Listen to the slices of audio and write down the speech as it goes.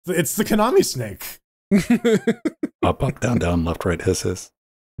It's the Konami snake. Up, up, down, down, left, right, hiss, hiss.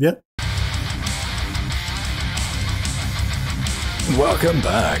 Yeah. Welcome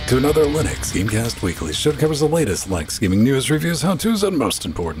back to another Linux Gamecast Weekly. Show that covers the latest Linux gaming news, reviews, how-tos, and most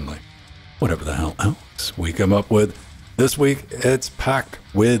importantly, whatever the hell else we come up with. This week, it's packed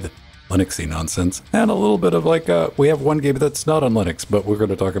with Linuxy nonsense and a little bit of we have one game that's not on Linux, but we're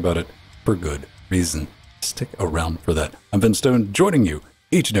going to talk about it for good reason. Stick around for that. I'm Venn Stone, joining you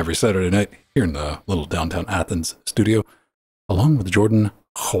each and every Saturday night here in the little downtown Athens studio, along with Jordan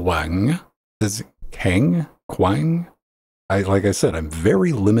Huang. Is it Kang? Quang? Like I said, I'm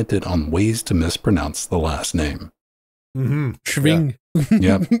very limited on ways to mispronounce the last name. Mm-hmm. Schwing.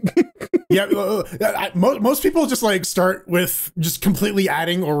 Yeah. Yeah. Most people just start with just completely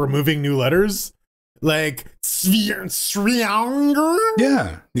adding or removing new letters. Like, Svianger?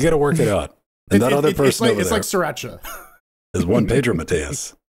 Yeah. You got to work it out. And that other person it's like Sriracha. Is one Pedro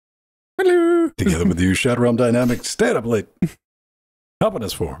Mateus. Hello. Together with you, Shadow Realm Dynamics, stay up late. Helping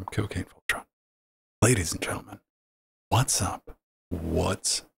us form, Cocaine Voltron. Ladies and gentlemen, what's up?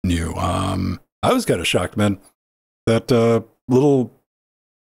 What's new? I was kind of shocked, man. That little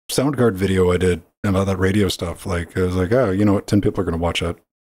sound card video I did about that radio stuff. I was like, oh, you know what? 10 people are going to watch that.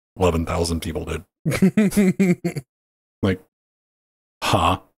 11,000 people did.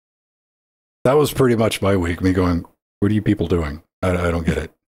 Huh? That was pretty much my week. Me going, what are you people doing? I don't get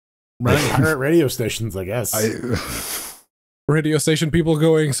it. Running radio stations, I guess. Radio station people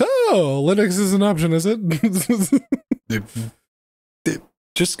going, so Linux is an option, is it? It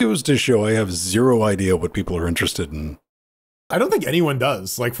just goes to show I have zero idea what people are interested in. I don't think anyone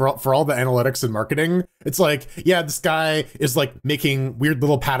does. For all the analytics and marketing, it's yeah, this guy is making weird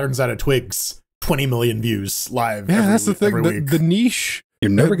little patterns out of twigs. 20 million views live. Yeah, that's the thing. The niche.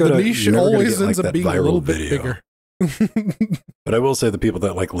 You're never gonna. The niche always ends up being a little bit bigger. But I will say the people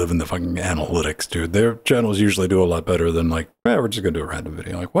that live in the fucking analytics, dude, their channels usually do a lot better than we're just gonna do a random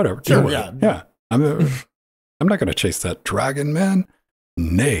video. Whatever. Sure, yeah. I'm not gonna chase that dragon, man.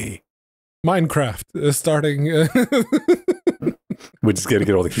 Nay. Minecraft is starting. We just gotta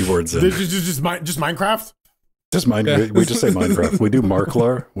get all the keywords in. Just Minecraft. Just we just say Minecraft. We do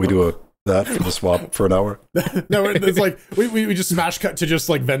Marklar. We do that for the swap for an hour. No, it's we just smash cut to just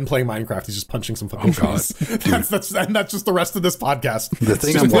Venn playing Minecraft. He's just punching some fucking trees. That's just the rest of this podcast. The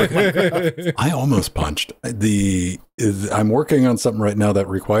thing I almost punched. I'm working on something right now that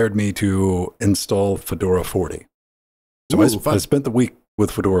required me to install Fedora 40. So I spent the week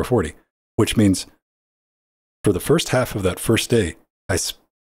with Fedora 40, which means for the first half of that first day, I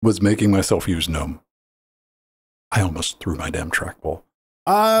was making myself use GNOME. I almost threw my damn trackball.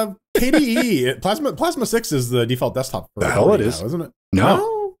 KDE Plasma 6 is the default desktop. The hell it is, now, isn't it?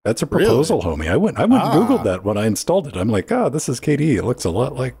 No, that's a proposal, really? Homie. I went and Googled that when I installed it. I'm like, this is KDE. It looks a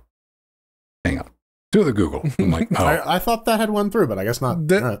lot like. Hang on, do the Google. I'm like, oh. I thought that had won through, but I guess not.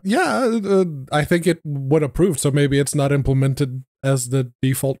 Right. Yeah, I think it would approve. So maybe it's not implemented as the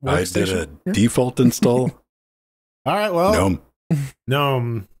default workstation. I did a default install. All right, well,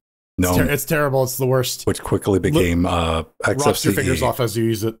 GNOME. It's terrible. It's the worst. Which quickly became XFCE. Rocks your fingers off as you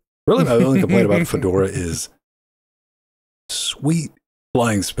use it. Really, my only complaint about Fedora is sweet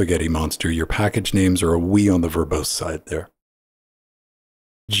flying spaghetti monster. Your package names are a wee on the verbose side there.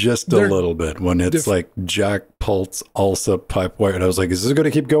 Just a little bit. When it's Jack, Pulse, Alsa, Pipewire. And I was like, is this going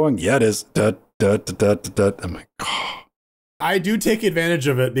to keep going? Yeah, it is. I'm like, oh. I do take advantage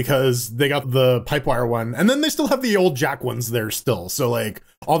of it because they got the Pipewire one, and then they still have the old Jack ones there still. So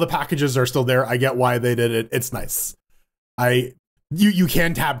all the packages are still there. I get why they did it. It's nice. You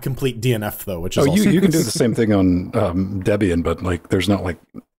can tab complete DNF though, which is you can do the same thing on Debian, but there's not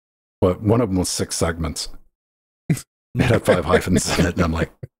one of them was 6 segments. It had 5 hyphens in it, and I'm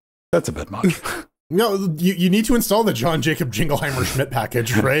like, that's a bit much. No, you need to install the John Jacob Jingleheimer Schmidt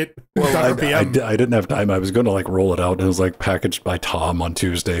package, right? Well, I didn't have time. I was going to roll it out, and it was packaged by Tom on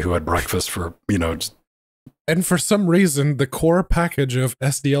Tuesday, who had breakfast for just. And for some reason, the core package of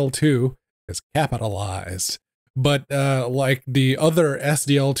SDL2 is capitalized, but the other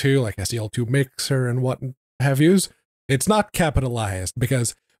SDL2, like SDL2 Mixer and what have yous, it's not capitalized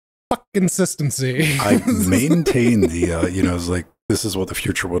because fuck consistency. I maintain the this is what the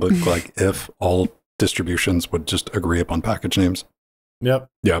future would look like if all distributions would just agree upon package names. Yep.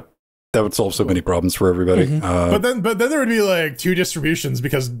 That would solve so many problems for everybody. Mm-hmm. But then there would be 2 distributions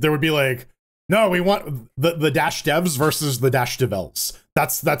because there would be no, we want the dash devs versus the dash devels.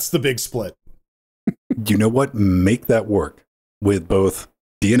 That's the big split. You know what? Make that work with both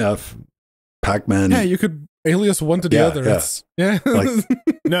DNF, Pac-Man. Yeah, you could alias one to the Yeah, other. yeah. It's, yeah. Like-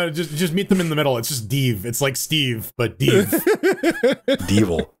 No, just meet them in the middle. It's just Deve. It's like Steve, but Deve.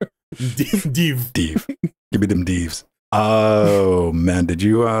 Devil. Deve. Deve. Give me them Deves. Oh, man. Did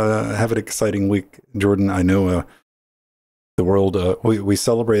you have an exciting week, Jordan? I know the world, we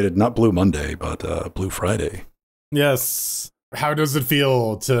celebrated not Blue Monday, but Blue Friday. Yes. How does it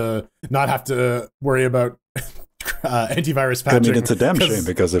feel to not have to worry about antivirus patching? I mean, it's a damn shame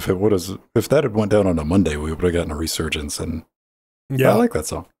because if that had went down on a Monday, we would have gotten a resurgence. And yeah, I like that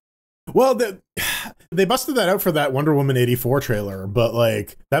song. Well, they busted that out for that Wonder Woman 84 trailer, but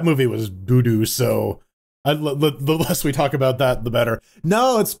like that movie was doo-doo, so the less we talk about that, the better.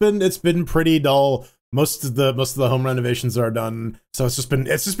 No, it's been pretty dull. Most of the home renovations are done, so it's just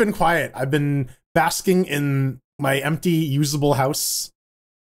been quiet. I've been basking in my empty, usable house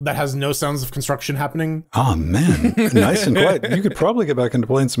that has no sounds of construction happening. Oh man, nice and quiet. You could probably get back into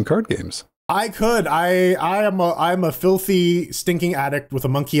playing some card games. I could. I'm a filthy, stinking addict with a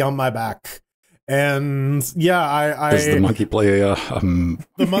monkey on my back, and yeah, Does the monkey play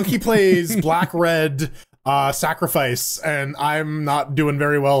the monkey plays black red sacrifice, and I'm not doing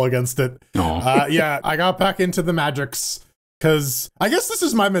very well against it. Yeah, I got back into the magics because I guess this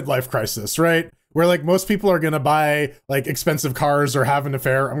is my midlife crisis, right? Where like most people are gonna buy like expensive cars or have an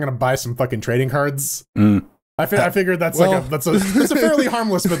affair, I'm gonna buy some fucking trading cards. I figured that's that's a fairly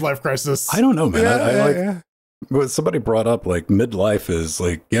harmless midlife crisis. I don't know, man. Well, somebody brought up like midlife is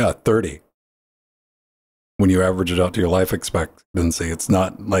like 30. When you average it out to your life expectancy, it's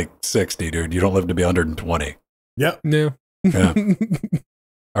not like 60, dude. You don't live to be 120. Yep. No. Yeah.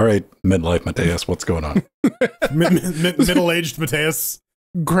 All right, midlife Mateus, what's going on? Middle-aged Mateus.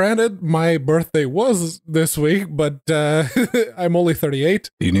 Granted, my birthday was this week, but I'm only 38.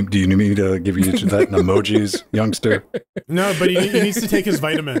 Do you need me to give you that in emojis, youngster? No, but he needs to take his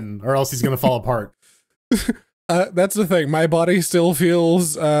vitamin, or else he's going to fall apart. That's the thing. My body still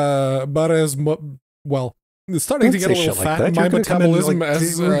feels about as well. It's starting to get a little fat. Like my metabolism like,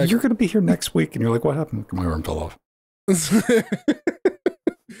 as you're going to be here next week, and you're like, "What happened? My arm fell off."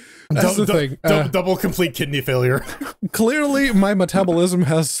 That's the thing. Double complete kidney failure. Clearly, my metabolism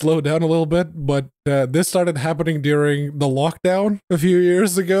has slowed down a little bit, but this started happening during the lockdown a few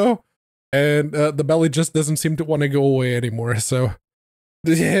years ago, and the belly just doesn't seem to want to go away anymore. So,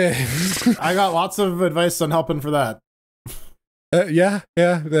 yeah, I got lots of advice on helping for that. Yeah.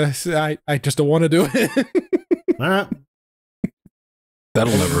 I just don't want to do it. All right.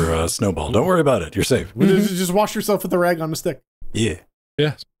 That'll never snowball. Don't worry about it. You're safe. Just wash yourself with a rag on a stick. Yeah.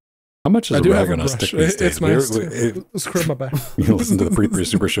 Yes. How much is a rag on a stick these days? It's nice. Scrub my back. You listen to the pre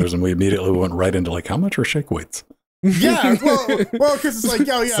super shows, and we immediately went right into like, how much are shake weights? Yeah, well, because it's like,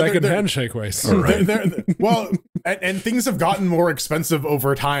 yeah, secondhand shake weights. Right. Well, and things have gotten more expensive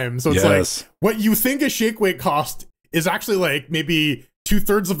over time. So it's like what you think a shake weight cost is actually like maybe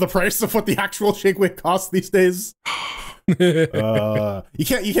 2/3 of the price of what the actual shake weight costs these days. You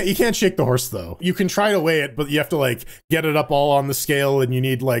can't shake the horse though. You can try to weigh it, but you have to like get it up all on the scale, and you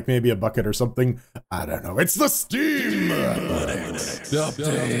need like maybe a bucket or something. I don't know. It's the Steam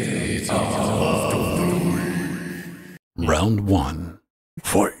Update. Round 1.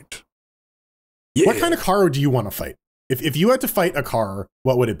 Fight. Yeah. What kind of car do you want to fight? If you had to fight a car,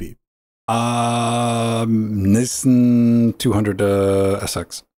 what would it be? Nissan 200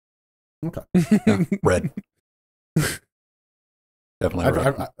 SX. Okay. Yeah, red. Definitely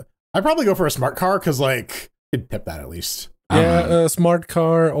red. I'd probably go for a smart car because like you'd tip that at least. Yeah, a smart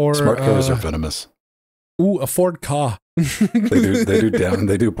car or smart cars are venomous. Ooh, a Ford car.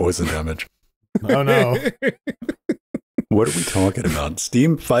 They do poison damage. Oh no. What are we talking about?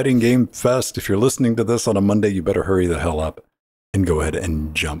 Steam Fighting Game Fest. If you're listening to this on a Monday, you better hurry the hell up and go ahead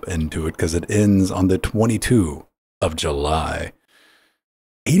and jump into it because it ends on the 22nd of July.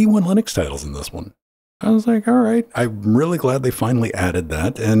 81 Linux titles in this one. I was like, all right. I'm really glad they finally added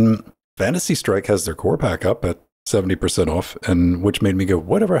that. And Fantasy Strike has their core pack up at 70% off, and which made me go,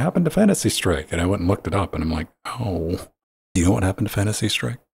 whatever happened to Fantasy Strike? And I went and looked it up, and I'm like, oh, do you know what happened to Fantasy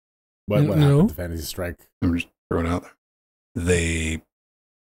Strike? What happened to Fantasy Strike? I'm just throwing it out there. They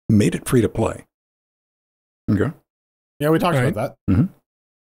made it free to play. Okay. Yeah, we talked about that. Mm-hmm.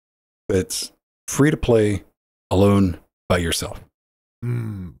 It's free to play alone by yourself.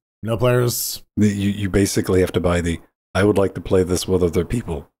 No players. You basically have to buy the I would like to play this with other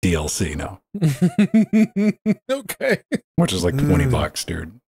people DLC now. Okay. Which is like $20,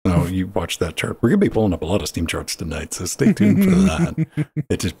 dude. So you watch that chart. We're going to be pulling up a lot of Steam charts tonight, so stay tuned for that.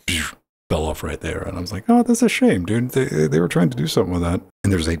 It just fell off right there. And I was like, oh, that's a shame, dude. They were trying to do something with that.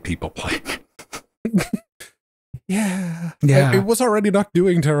 And there's 8 people playing. Yeah. Yeah. It was already not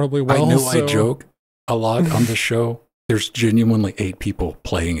doing terribly well. I know I joke, a lot on this show. There's genuinely 8 people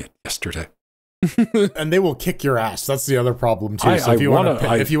playing it yesterday. And they will kick your ass. That's the other problem too. So if you want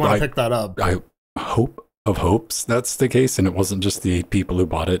to pick that up, I hope of hopes that's the case, and it wasn't just the 8 people who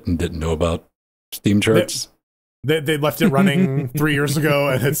bought it and didn't know about Steam charts. They left it running 3 years ago,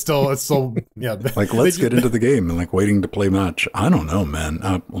 and it's still yeah. Like, let's get into the game and like waiting to play match. I don't know, man.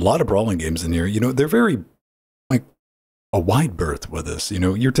 A lot of brawling games in here. You know, they're very like a wide berth with this. You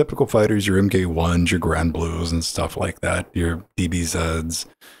know, your typical fighters, your MK1s, your Grand Blues, and stuff like that. Your DBZs.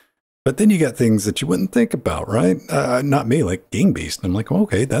 But then you got things that you wouldn't think about, right? Not me, like Game Beast. I'm like, well,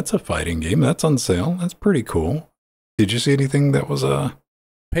 okay, that's a fighting game. That's on sale. That's pretty cool. Did you see anything that was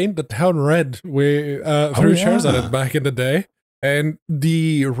Paint the Town Red. We threw shares at it back in the day. And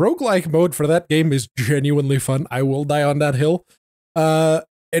the roguelike mode for that game is genuinely fun. I will die on that hill. And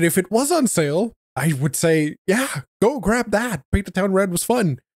if it was on sale, I would say, yeah, go grab that. Paint the Town Red was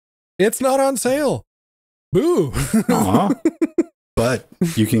fun. It's not on sale. Boo. But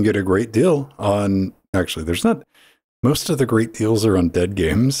you can get a great deal on, actually, there's not, most of the great deals are on dead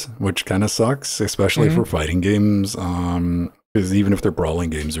games, which kind of sucks, especially for fighting games. Because even if they're brawling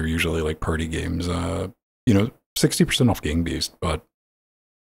games, they're usually like party games. You know, 60% off Game Beast, but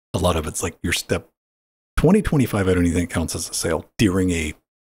a lot of it's like your step 2025. I don't even think counts as a sale during a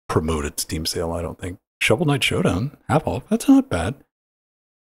promoted Steam sale. I don't think. Shovel Knight Showdown, half off. That's not bad.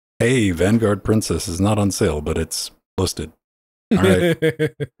 Hey, Vanguard Princess is not on sale, but it's listed. All right,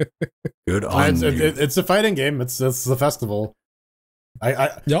 good on you. It's a fighting game. It's the festival. I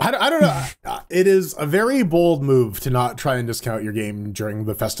don't know. It is a very bold move to not try and discount your game during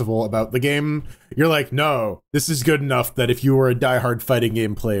the festival about the game. You're like, no, this is good enough that if you were a diehard fighting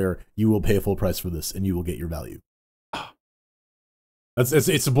game player, you will pay full price for this and you will get your value.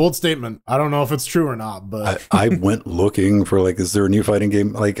 It's a bold statement. I don't know if it's true or not, but I went looking for like, is there a new fighting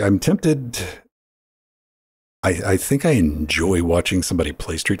game? Like, I'm tempted. I think I enjoy watching somebody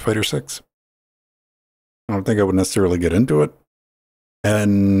play Street Fighter 6. I don't think I would necessarily get into it.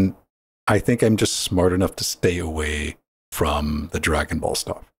 And I think I'm just smart enough to stay away from the Dragon Ball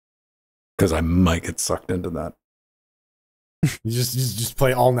stuff. Because I might get sucked into that. You just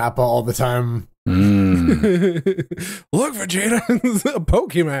play all Nappa all the time. Look, Vegeta, a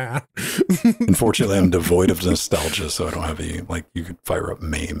Pokemon. Unfortunately, I'm devoid of nostalgia, so I don't have any, like, you could fire up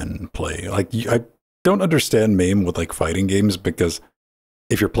MAME and play. Like, I don't understand MAME with like fighting games, because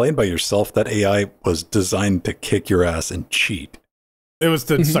if you're playing by yourself, that AI was designed to kick your ass and cheat. It was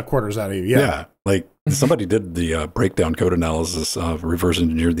to suck quarters out of you. Yeah. Like somebody did the breakdown code analysis of reverse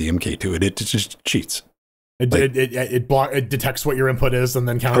engineered the MK2, and it just cheats. It detects what your input is and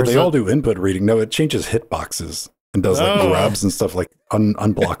then counters it. They all do input reading. No, it changes hitboxes and does like grabs and stuff, like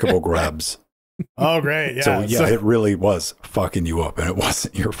unblockable grabs. Oh, great. Yeah. So it really was fucking you up, and it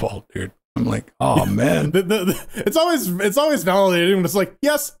wasn't your fault, dude. I'm like, oh man. It's always validating when it's like,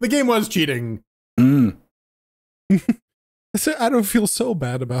 yes, the game was cheating. I don't feel so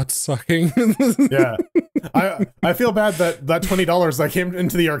bad about sucking. Yeah. I feel bad that $20 I came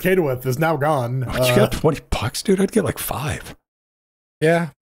into the arcade with is now gone. You got $20, dude? I'd get like 5.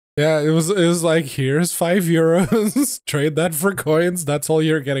 Yeah. Yeah, it was like, here's €5. Trade that for coins. That's all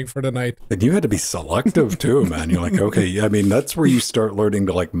you're getting for tonight. And you had to be selective too, man. You're like, okay, I mean, that's where you start learning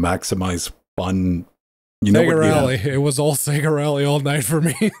to like maximize fun. You know, Sega Rally. It was all Sega Rally all night for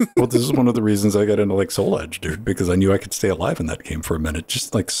me. Well, this is one of the reasons I got into like Soul Edge, dude, because I knew I could stay alive in that game for a minute,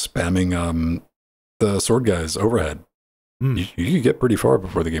 just like spamming the sword guys overhead. You could get pretty far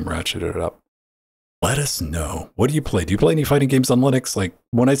before the game ratcheted it up. Let us know. What do you play? Do you play any fighting games on Linux? Like,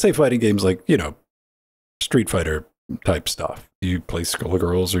 when I say fighting games, like, you know, Street Fighter type stuff. Do you play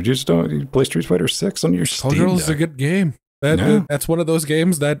Skullgirls, or do you play Street Fighter 6 on your Steam Deck? Skullgirls is a good game. That's one of those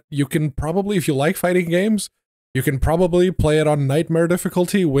games that you can probably, if you like fighting games, you can probably play it on Nightmare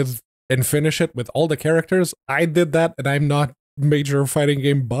difficulty and finish it with all the characters. I did that, and I'm not major fighting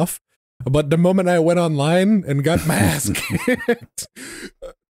game buff. But the moment I went online and got my ass kicked,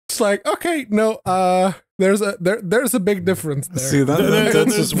 it's like, okay, no, there's a big difference there. See,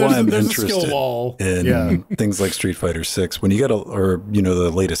 that's just why I'm interested in things like Street Fighter 6. When you get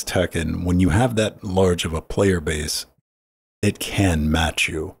the latest tech, and when you have that large of a player base, it can match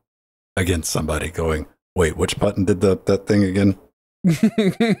you against somebody going, wait, which button did that thing again?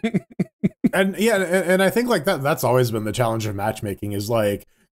 and I think like that's always been the challenge of matchmaking, is like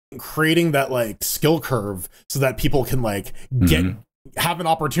creating that like skill curve so that people can like have an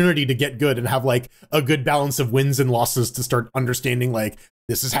opportunity to get good and have like a good balance of wins and losses to start understanding like,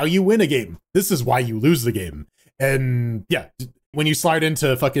 this is how you win a game, this is why you lose the game. And yeah, when you slide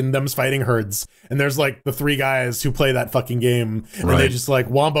into fucking them's fighting herds and there's like the 3 guys who play that fucking game and they just like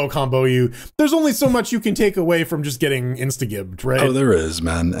wombo combo you, there's only so much you can take away from just getting insta-gibbed, right? Oh, there is,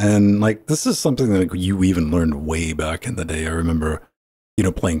 man. And like, this is something that you even learned way back in the day. I remember, you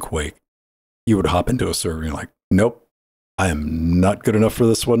know, playing Quake. You would hop into a server and you're like, nope, I am not good enough for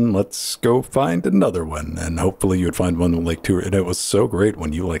this one. Let's go find another one. And hopefully you would find one with like 2. And it was so great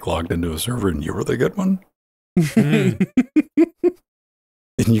when you like logged into a server and you were the good one. And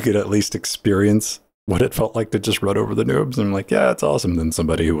you could at least experience what it felt like to just run over the noobs. And I'm like, yeah, it's awesome. Then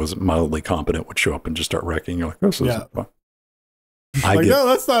somebody who was mildly competent would show up and just start wrecking. You're like, oh, so fun. No,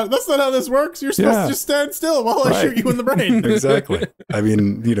 that's not how this works. You're supposed to just stand still while I shoot you in the brain. Exactly. I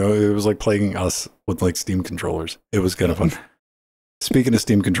mean, you know, it was like playing us with like Steam controllers. It was kind of fun. Speaking of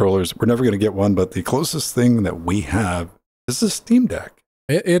Steam controllers, we're never going to get one, but the closest thing that we have is a Steam Deck.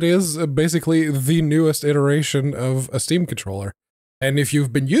 It is basically the newest iteration of a Steam controller. And if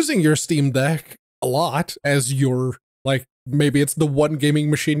you've been using your Steam Deck a lot as your, like, maybe it's the one gaming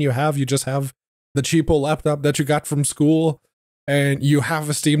machine you just have the cheapo laptop that you got from school, and you have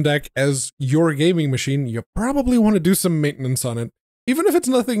a Steam Deck as your gaming machine, you probably want to do some maintenance on it. Even if it's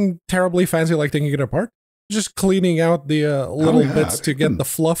nothing terribly fancy like taking it apart, just cleaning out the little bits to get the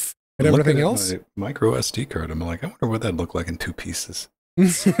fluff and everything else. My micro SD card, I'm like, I wonder what that'd look like in 2 pieces.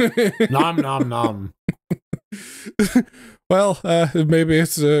 Nom, nom, nom. Well, maybe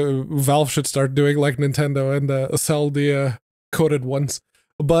it's Valve should start doing like Nintendo and sell the coated ones.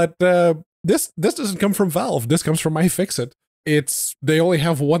 But this doesn't come from Valve. This comes from iFixit. They only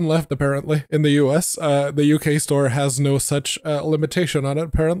have one left apparently in the US. The UK store has no such limitation on it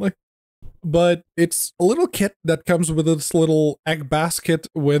apparently. But it's a little kit that comes with this little egg basket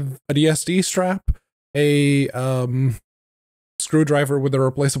with an ESD strap, a screwdriver with the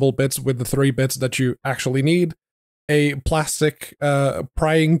replaceable bits with the 3 bits that you actually need, a plastic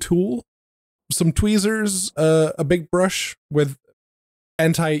prying tool, some tweezers, a big brush with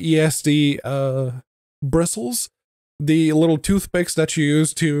anti-ESD bristles, the little toothpicks that you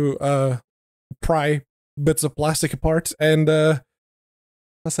use to pry bits of plastic apart, and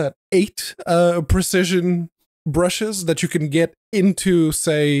what's that? 8 precision brushes that you can get into,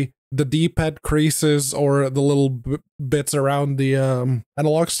 say, the D-pad creases or the little bits around the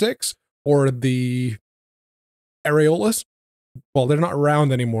analog sticks or the areolas. Well, they're not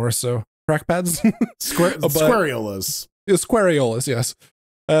round anymore, so trackpads. Squareolas. Squareolas, yes.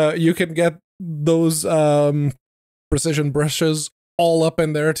 You can get those precision brushes all up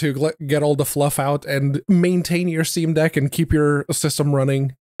in there to get all the fluff out and maintain your Steam Deck and keep your system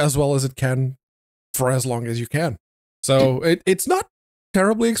running as well as it can for as long as you can. So it's not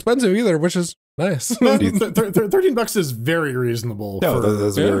terribly expensive either, which is nice. $13 is very reasonable. No,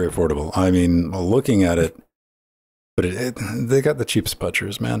 that's very affordable. I mean, looking at it, but they got the cheap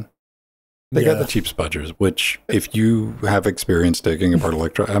spudgers, man. They got the cheap spudgers, which if you have experience taking apart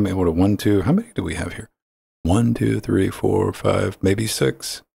I mean, what, 1, 2, how many do we have here? 1, 2, 3, 4, 5, maybe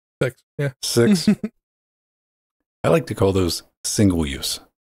 6? 6, yeah. 6. I like to call those single use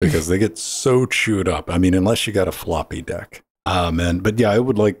because they get so chewed up. I mean, unless you got a floppy deck. Man, but yeah, I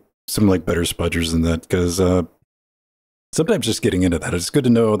would like some like better spudgers than that because sometimes just getting into that, it's good to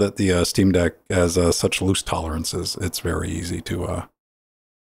know that the Steam Deck has such loose tolerances. It's very easy to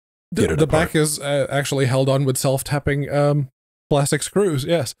get it the apart. back is actually held on with self-tapping plastic screws,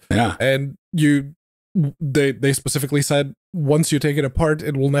 yes. Yeah. And they specifically said once you take it apart,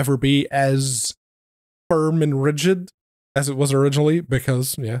 it will never be as firm and rigid as it was originally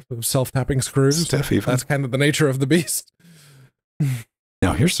because, self-tapping screws. Stiff even. That's kind of the nature of the beast.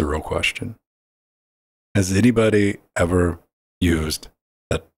 Now, here's the real question. Has anybody ever used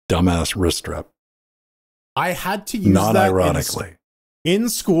that dumbass wrist strap? I had to use Not that ironically. in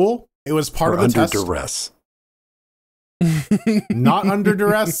school. It was part of the under test. Duress. Not under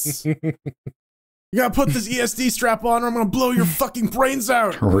duress. You gotta put this ESD strap on or I'm gonna blow your fucking brains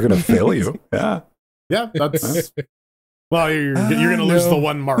out. We're gonna fail you. Yeah. Yeah, that's... Well, you're gonna lose the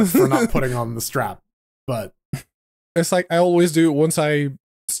 1 mark for not putting on the strap. But... It's like I always do once I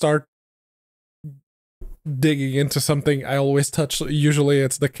start digging into something, I always touch, usually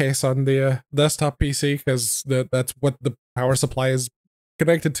it's the case on the desktop PC because that's what the power supply is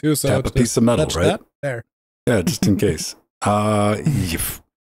connected to. So tap a piece of metal, right? There. Yeah, just in case. I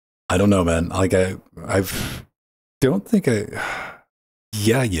don't know, man. Like yeah,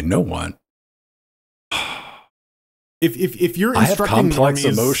 you know what? If you're I have instructing complex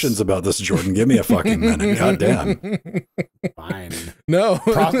normies, emotions about this, Jordan. Give me a fucking minute. God damn. Fine. No.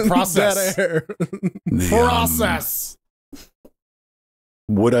 Process. That air. Process.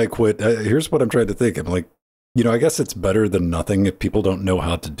 Would I quit? Here's what I'm trying to think. I'm like, You know, I guess it's better than nothing if people don't know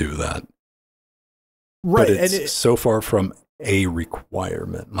how to do that. Right. But it's so far from a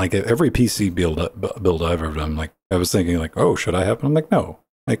requirement. Like every PC build I've ever done, like I was thinking like, oh, should I have it? I'm like, no,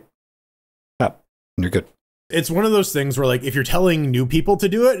 like, tap, and you're good. It's one of those things where, like, if you're telling new people to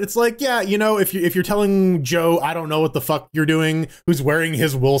do it, it's like, yeah, you know, if you're telling Joe, I don't know what the fuck you're doing, who's wearing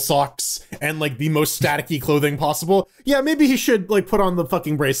his wool socks and like the most staticky clothing possible, yeah, maybe he should like put on the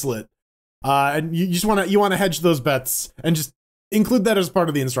fucking bracelet. And you just want to hedge those bets and just include that as part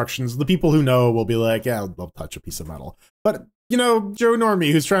of the instructions. The people who know will be like, yeah, I'll touch a piece of metal. But you know, Joe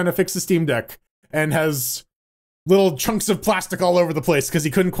Normie, who's trying to fix the Steam Deck and has little chunks of plastic all over the place because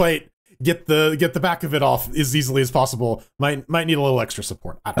he couldn't quite get the back of it off as easily as possible, might need a little extra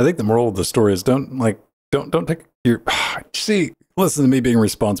support. I think the moral of the story is don't take your see, listen to me being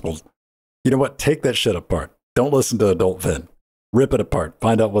responsible. You know what? Take that shit apart. Don't listen to adult Venn. Rip it apart.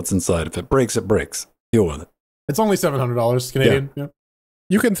 Find out what's inside. If it breaks, it breaks. Deal with it. It's only $700 Canadian. Yeah.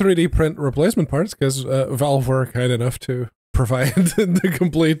 You can 3D print replacement parts because Valve were kind enough to provide the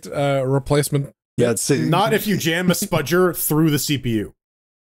complete replacement. Yeah, it's not if you jam a spudger through the CPU.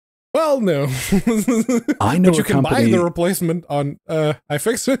 Well, no. I know but you can buy the replacement on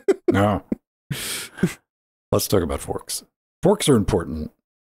iFixit. No. Let's talk about forks. Forks are important.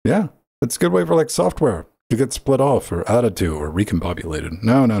 Yeah, it's a good way for like software to get split off or added to or recombobulated.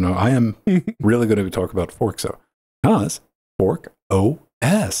 No. I am really going to talk about forks though. Because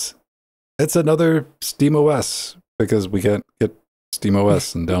ForkOS. It's another SteamOS because we can't get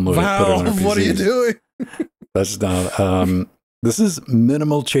SteamOS and download it and put it on our PCs. What are you doing? That's not... This is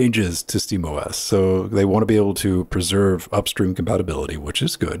minimal changes to SteamOS, so they want to be able to preserve upstream compatibility, which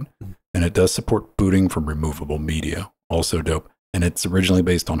is good, and it does support booting from removable media, also dope, and it's originally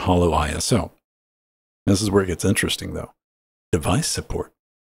based on Hollow ISO. This is where it gets interesting, though. Device support.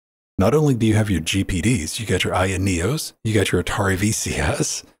 Not only do you have your GPDs, you got your Aya Neos, you got your Atari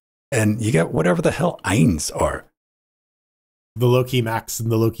VCS, and you got whatever the hell Eins are. The Loki Max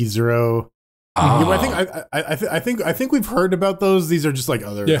and the Loki Zero. I think we've heard about those. These are just like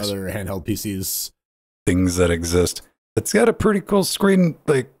other handheld PCs. Things that exist. It's got a pretty cool screen,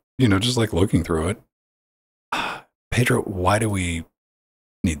 like, you know, just like looking through it. Pedro, why do we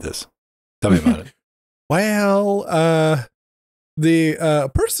need this? Tell me about it. Well,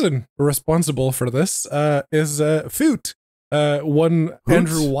 the person responsible for this is Foot. One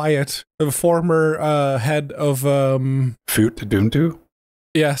Andrew Wyatt, a former head of Foot Duntu?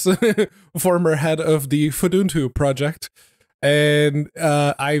 Yes, former head of the Fuduntu project, and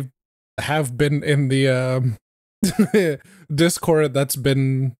I have been in the Discord that's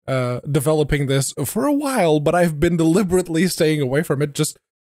been developing this for a while, but I've been deliberately staying away from it, just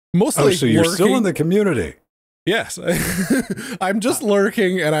mostly so you're still in the community. Yes, I'm just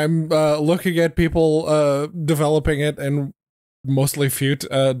lurking, and I'm looking at people developing it, and mostly Fute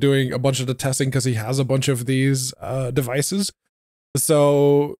doing a bunch of the testing because he has a bunch of these devices.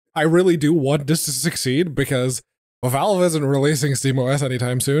 So I really do want this to succeed because Valve isn't releasing SteamOS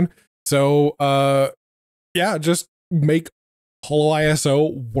anytime soon. So yeah, just make Hollow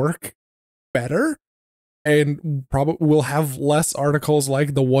ISO work better, and probably we'll have less articles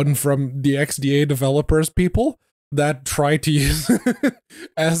like the one from the XDA developers people that try to use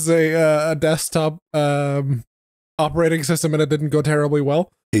as a desktop operating system and it didn't go terribly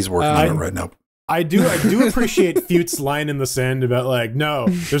well. He's working on it right now. I do appreciate Fute's line in the sand about like, no,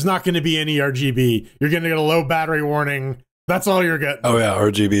 there's not going to be any RGB. You're going to get a low battery warning. That's all you're getting. Oh yeah,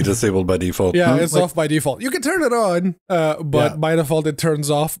 RGB disabled by default. Yeah, it's off by default. You can turn it on, but by default it turns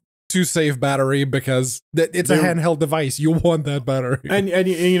off to save battery because it's a handheld device. You want that battery. And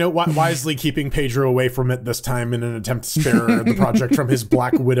you know, wisely keeping Pedro away from it this time in an attempt to spare the project from his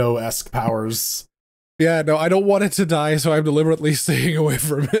Black Widow-esque powers. Yeah, no, I don't want it to die, so I'm deliberately staying away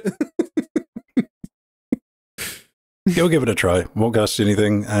from it. Go give it a try. Won't cost you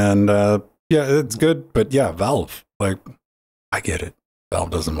anything. And yeah, it's good. But yeah, Valve, like, I get it. Valve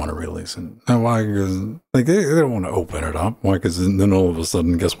doesn't want to release it. And why? Because like, they don't want to open it up. Why? Because then all of a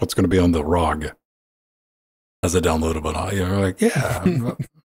sudden, guess what's going to be on the ROG as a downloadable? You're like, yeah,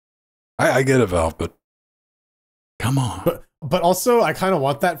 I get it, Valve, but come on. But also, I kind of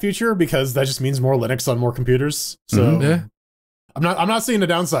want that feature because that just means more Linux on more computers. So yeah. I'm not seeing a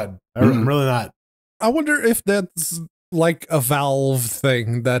downside. I'm really not. I wonder if that's like a Valve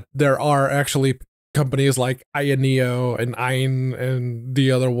thing, that there are actually companies like Ioneo and Ein and the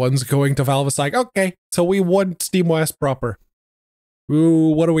other ones going to Valve. It's like, okay, so we want SteamOS proper. Ooh,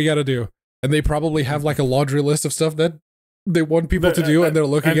 what do we got to do? And they probably have like a laundry list of stuff that they want people to do, and they're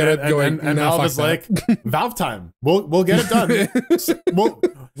looking at it going, and Valve is like, Valve time. We'll get it done.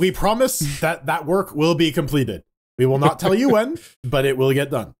 We promise that work will be completed. We will not tell you when, but it will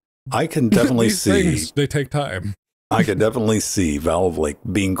get done. I can definitely These see things, they take time. I can definitely see Valve like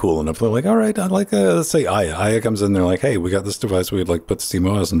being cool enough. They're like, all right, I'd like let's say Aya. Aya comes in, they're like, hey, we got this device, we'd like put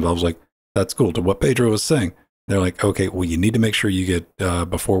SteamOS, and Valve's like, that's cool. To what Pedro was saying, they're like, okay, well, you need to make sure you get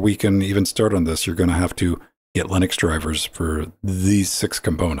before we can even start on this, you're going to have to get Linux drivers for these 6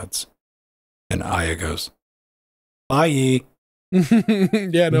 components. And Aya goes, bye.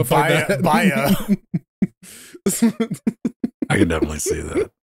 Yeah, no, fuck that. Bye. I can definitely see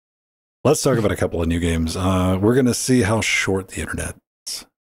that. Let's talk about a couple of new games. We're going to see how short the internet's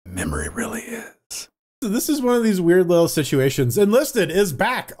memory really is. So this is one of these weird little situations. Enlisted is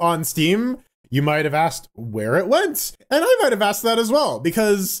back on Steam. You might have asked where it went. And I might have asked that as well,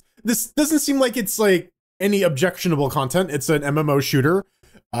 because this doesn't seem like it's like any objectionable content. It's an MMO shooter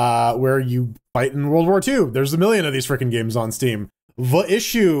where you fight in World War II. There's a million of these freaking games on Steam. The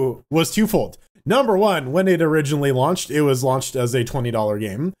issue was twofold. Number one, when it originally launched, it was launched as a $20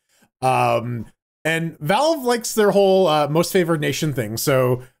 game. And Valve likes their whole most favored nation thing.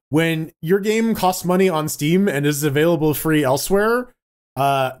 So when your game costs money on Steam and is available free elsewhere,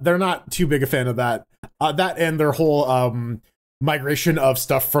 they're not too big a fan of that. That and their whole migration of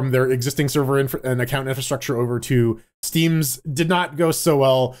stuff from their existing server and account infrastructure over to Steam's did not go so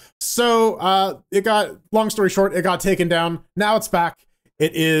well. So it got, long story short, it got taken down. Now it's back.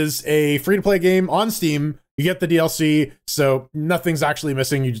 It is a free-to-play game on Steam. You get the DLC, so nothing's actually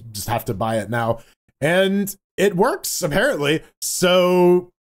missing. You just have to buy it now. And it works, apparently. So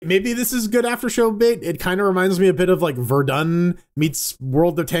maybe this is good after-show bait. It kind of reminds me a bit of like Verdun meets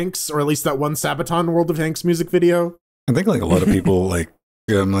World of Tanks, or at least that one Sabaton World of Tanks music video. I think like a lot of people like,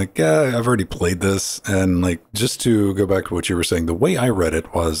 I'm like, yeah, I've already played this. And like, just to go back to what you were saying, the way I read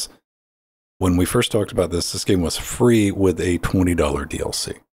it was when we first talked about this game was free with a $20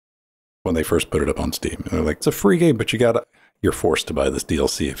 DLC when they first put it up on Steam. And they're like, it's a free game, but you're forced to buy this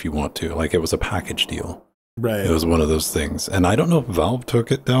DLC if you want to. Like, it was a package deal. Right. It was one of those things. And I don't know if Valve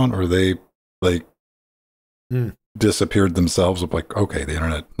took it down or they like disappeared themselves of like, okay, the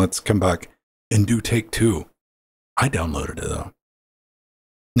internet, let's come back and do take 2. I downloaded it though.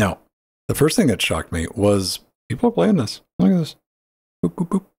 Now, the first thing that shocked me was people are playing this. Look at this. Boop, boop,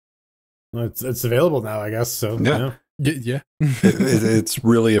 boop. Well, it's available now, I guess. So yeah. Yeah. It's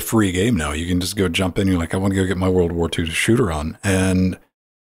really a free game now. You can just go jump in. You're like, I want to go get my World War II shooter on. And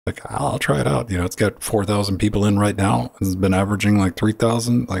like, I'll try it out. You know, it's got 4,000 people in right now. It's been averaging like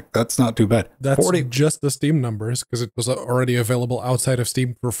 3,000. Like, that's not too bad. That's just the Steam numbers, because it was already available outside of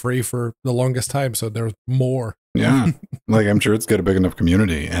Steam for free for the longest time. So there's more. Yeah. Like, I'm sure it's got a big enough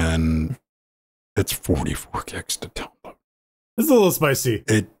community, and it's 44 gigs to download. It's a little spicy.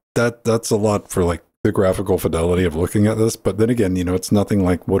 That's a lot for like the graphical fidelity of looking at this. But then again, you know, it's nothing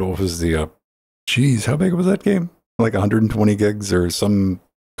like what was the, geez, how big was that game? Like 120 gigs or some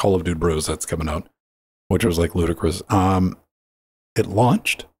Call of Duty Bros that's coming out, which was like ludicrous. It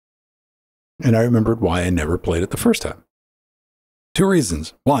launched, and I remembered why I never played it the first time. 2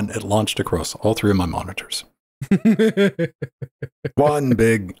 reasons. One, it launched across all 3 of my monitors. One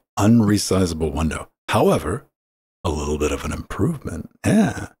big unresizable window. However, a little bit of an improvement.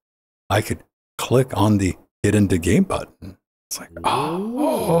 Yeah. I could click on the get into game button. It's like,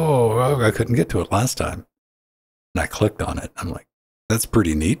 oh, I couldn't get to it last time. And I clicked on it. I'm like, that's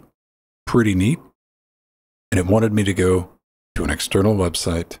pretty neat. Pretty neat. And it wanted me to go to an external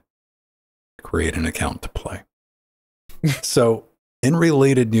website, create an account to play. So, in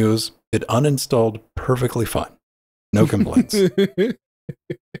related news, it uninstalled perfectly fine. No complaints.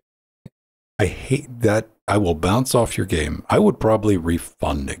 I hate that. I will bounce off your game. I would probably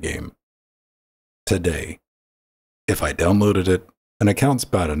refund a game today if I downloaded it. An account's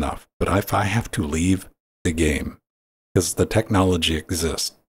bad enough, but if I have to leave the game, because the technology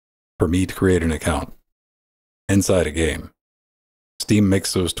exists for me to create an account inside a game, Steam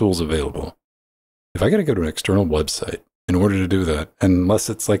makes those tools available. If I got to go to an external website in order to do that, unless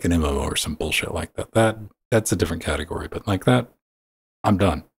it's like an MMO or some bullshit like that, that's a different category. But like that, I'm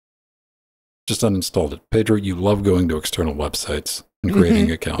done. Just uninstalled it. Pedro, you love going to external websites and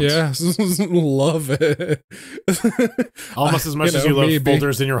creating accounts. Yes, love it. Almost as much as you love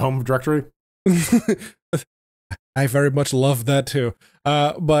folders in your home directory. I very much love that too.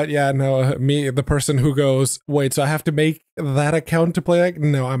 But yeah, no, me, the person who goes, wait, so I have to make that account to play? Like,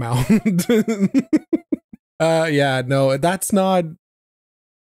 no, I'm out. Yeah, no, that's not.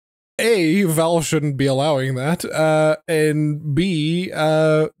 A, Valve shouldn't be allowing that. And B,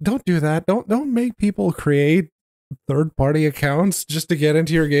 don't do that. Don't make people create third-party accounts just to get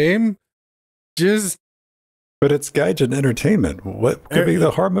into your game. Just But it's Gaijin entertainment. What could be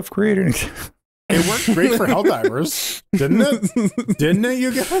the harm of creating? It worked great for Helldivers, didn't it? Didn't it,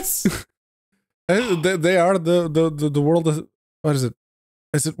 you guys? They are the world of, what is it?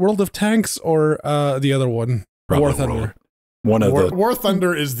 Is it World of Tanks or the other one? Probably War Thunder. One of the War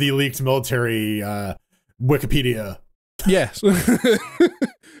Thunder is the leaked military Wikipedia. Yes.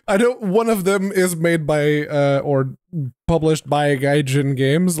 I know one of them is made by or published by Gaijin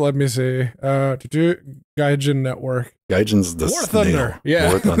Games. Let me see. Gaijin Network. Gaijin's the War Thunder. Yeah.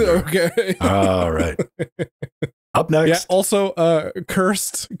 War Thunder. Okay. All right. Up next. Yeah, also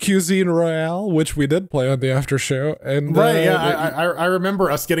Cursed Cuisine Royale, which we did play on the after show. And right, I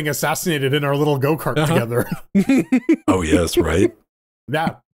remember us getting assassinated in our little go-kart together. Oh yes, right?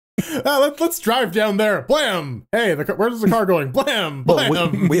 Yeah. Let's drive down there. Blam! Hey, where's the car going? Blam! Blam! Well,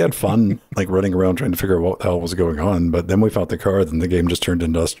 we had fun, like running around trying to figure out what the hell was going on, but then we found the car, then the game just turned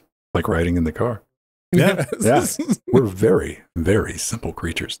into us like riding in the car. Yeah. Yeah. We're very, very simple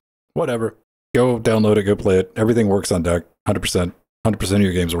creatures. Whatever. Go download it, go play it. Everything works on deck. 100%. 100% of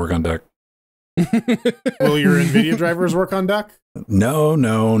your games work on deck. Will your NVIDIA drivers work on deck?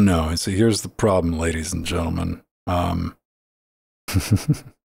 No. See, here's the problem, ladies and gentlemen.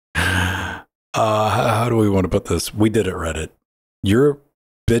 How do we want to put this? We did it, Reddit. You're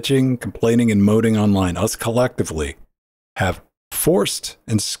bitching, complaining, and moding online. Us collectively have forced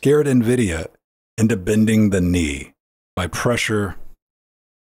and scared NVIDIA into bending the knee by pressure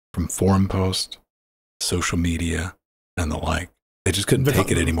from forum posts, social media, and the like. They just couldn't take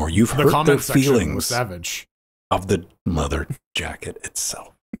it anymore. You've hurt their feelings savage. Of the leather jacket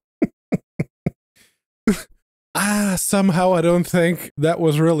itself. Somehow I don't think that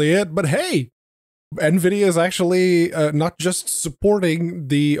was really it. But hey, NVIDIA is actually not just supporting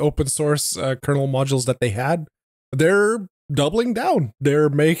the open source kernel modules that they had. They're doubling down. They're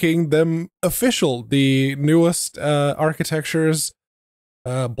making them official. The newest architectures,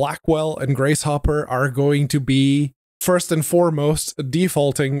 Blackwell and Grace Hopper, are going to be first and foremost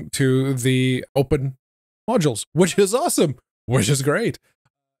defaulting to the open modules, which is awesome, which is great.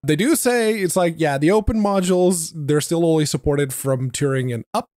 They do say it's like, yeah, the open modules, they're still only supported from Turing and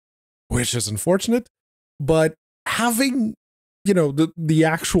up, which is unfortunate, but having, you know, the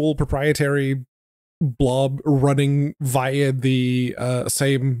actual proprietary blob running via the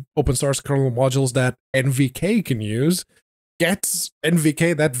same open source kernel modules that NVK can use gets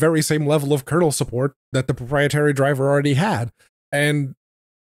NVK that very same level of kernel support that the proprietary driver already had. And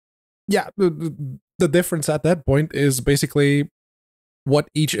yeah, the difference at that point is basically what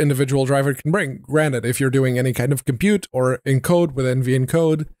each individual driver can bring. Granted, if you're doing any kind of compute or encode with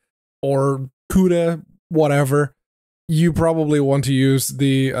NVEncode or CUDA, whatever, you probably want to use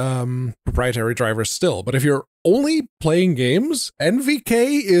the proprietary drivers still. But if you're only playing games,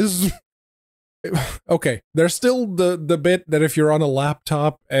 NVK is... okay, there's still the bit that if you're on a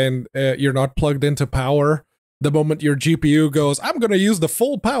laptop and you're not plugged into power, the moment your GPU goes, I'm going to use the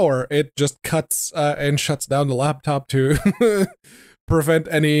full power, it just cuts and shuts down the laptop to prevent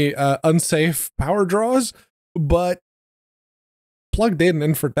any unsafe power draws. But plugged in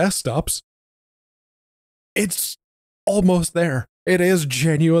and for desktops, it's almost there. It is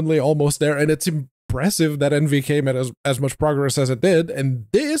genuinely almost there, and it's impressive that NVK made as much progress as it did. And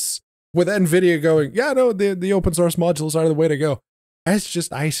this, with NVIDIA going, yeah, no, the open source modules are the way to go. That's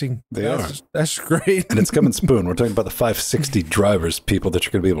just icing. That's great. And it's coming spoon. We're talking about the 560 drivers, people that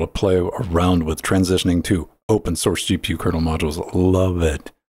you're going to be able to play around with, transitioning to open source GPU kernel modules. Love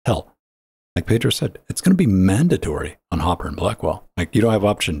it. Hell, like Pedro said, it's going to be mandatory on Hopper and Blackwell. Like, you don't have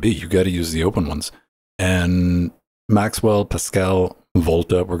option B. You got to use the open ones. And Maxwell, Pascal,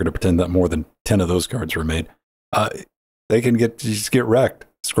 Volta, we're going to pretend that more than 10 of those cards were made. They can just get wrecked.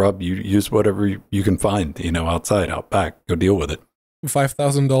 Scrub, you use whatever you can find, you know, outside, out back. Go deal with it.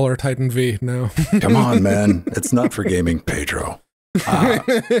 $5,000 Titan V, no. Come on, man. It's not for gaming, Pedro.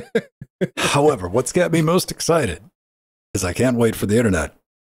 However, what's got me most excited is I can't wait for the internet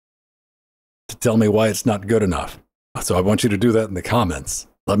to tell me why it's not good enough. So I want you to do that in the comments.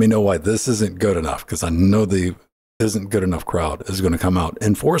 Let me know why this isn't good enough, because I know the isn't good enough crowd is going to come out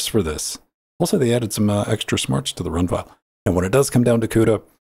in force for this. Also, they added some extra smarts to the run file. And when it does come down to CUDA,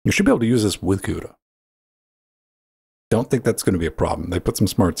 you should be able to use this with CUDA. Don't think that's going to be a problem. They put some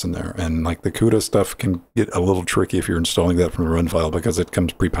smarts in there, and like the CUDA stuff can get a little tricky if you're installing that from the run file because it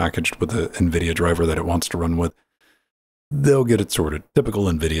comes prepackaged with the NVIDIA driver that it wants to run with. They'll get it sorted. Typical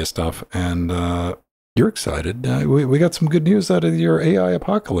NVIDIA stuff. And you're excited. We got some good news out of your AI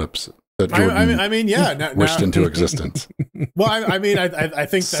apocalypse that Jordan I mean, yeah, wished into existence. Well, I mean, I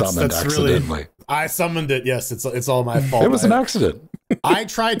think that's really... I summoned it. Yes, it's all my fault. It was an accident. I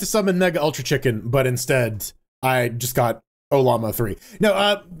tried to summon Mega Ultra Chicken, but instead I just got Olama 3.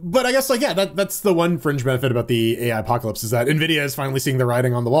 No, but I guess like, yeah, that's the one fringe benefit about the AI apocalypse is that NVIDIA is finally seeing the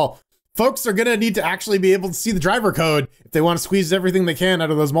writing on the wall. Folks are gonna need to actually be able to see the driver code if they want to squeeze everything they can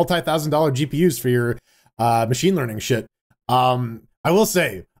out of those multi-$1,000 GPUs for your machine learning shit. I will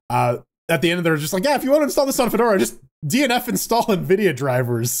say, at the end they're just like, yeah, if you want to install this on Fedora, just DNF install NVIDIA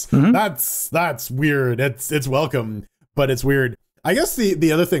drivers. That's weird. It's welcome, but it's weird. I guess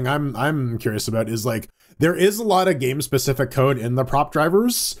the other thing I'm curious about is like, there is a lot of game-specific code in the prop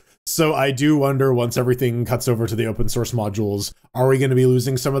drivers, so I do wonder once everything cuts over to the open source modules, are we going to be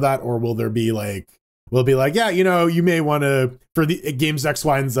losing some of that, or will there be like, yeah, you know, you may want to, for the games X,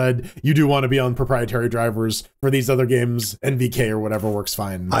 Y, and Z, you do want to be on proprietary drivers. For these other games, NVK or whatever works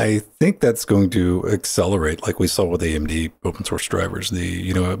fine. I think that's going to accelerate, like we saw with AMD open source drivers,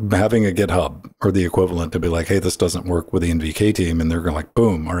 you know, having a GitHub or the equivalent to be like, hey, this doesn't work with the NVK team, and they're going like,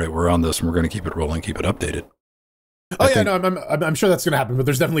 boom, all right, we're on this, and we're going to keep it rolling, keep it updated. Oh yeah, no, I'm sure that's going to happen, but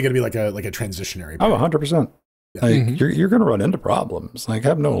there's definitely going to be like a transitionary period. Oh, 100%. Yeah. Like you're going to run into problems. Like,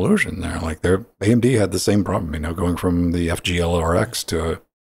 have no illusion there. Like, AMD had the same problem, you know, going from the FGLRX to.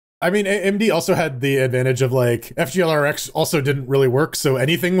 I mean, AMD also had the advantage of like FGLRX also didn't really work, so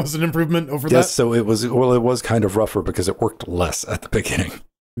anything was an improvement over that. Yes, so it was kind of rougher because it worked less at the beginning.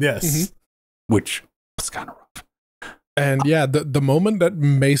 Yes, which was kind of rough. And yeah, the moment that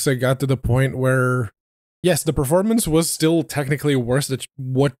Mesa got to the point where, yes, the performance was still technically worse than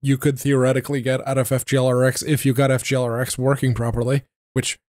what you could theoretically get out of FGLRX if you got FGLRX working properly,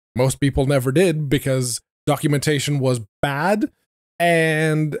 which most people never did because documentation was bad.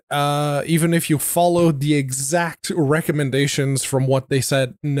 And even if you followed the exact recommendations from what they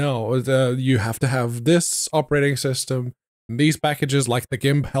said, no, you have to have this operating system, these packages like the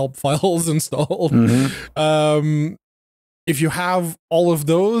GIMP help files installed. If you have all of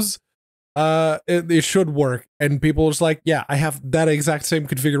those, it should work. And people are just like, yeah, I have that exact same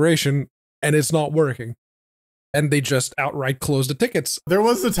configuration and it's not working. And they just outright closed the tickets. There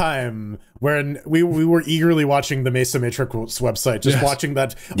was a time when we were eagerly watching the Mesa Matrix website, just watching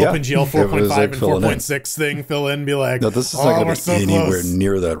that OpenGL 4.5 like and 4.6 thing fill in, be like, no, this is not going to be anywhere close.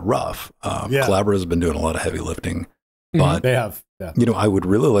 near that rough. Collabora has been doing a lot of heavy lifting. But they have, you know, I would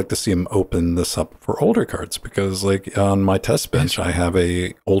really like to see them open this up for older cards because, like, on my test bench, I have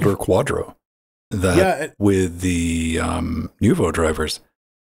a older Quadro that with the Nuvo drivers,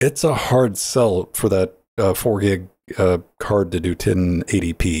 it's a hard sell for that 4 gig card to do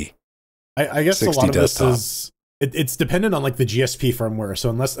 1080p. I guess a lot of this is it's dependent on like the GSP firmware. So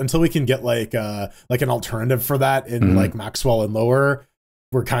until we can get like an alternative for that in like Maxwell and lower,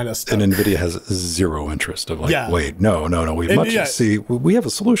 we're kind of stuck. And NVIDIA has zero interest of like, wait, no. See, we have a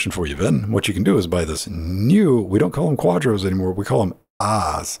solution for you, Venn. What you can do is buy this new, we don't call them Quadros anymore. We call them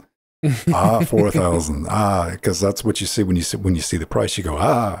Ahs. 4,000. Because that's what you see when you see the price, you go,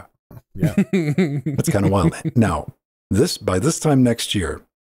 Yeah. That's kind of wild. Now, by this time next year,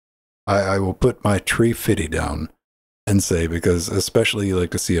 I will put my tree fitty down and say, because especially you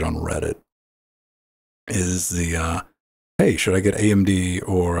like to see it on Reddit, is the hey, should I get AMD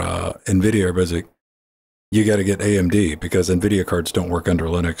or NVIDIA? Everybody's like, you got to get AMD because NVIDIA cards don't work under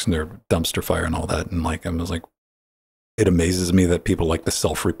Linux and they're dumpster fire and all that. And like, I was like, it amazes me that people like to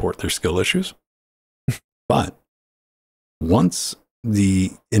self-report their skill issues. But once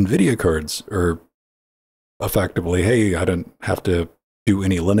the NVIDIA cards are effectively, hey, I don't have to do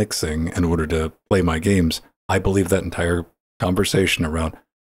any Linuxing in order to play my games, I believe that entire conversation around,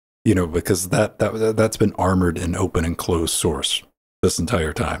 you know, because that's been armored in open and closed source this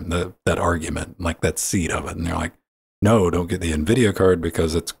entire time, that argument, like that seed of it. And they're like, no, don't get the NVIDIA card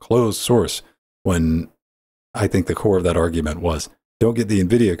because it's closed source. When I think the core of that argument was, don't get the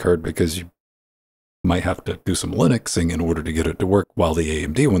NVIDIA card because you might have to do some Linuxing in order to get it to work, while the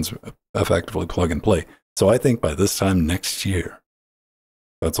AMD ones effectively plug and play. So I think by this time next year,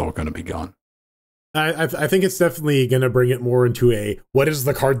 that's all going to be gone. I think it's definitely going to bring it more into a, what is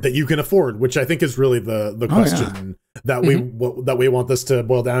the card that you can afford, which I think is really the question that we want this to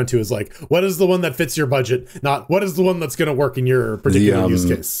boil down to, is like, what is the one that fits your budget, not what is the one that's going to work in your particular use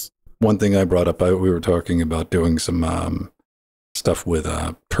case. One thing I brought up, we were talking about doing some stuff with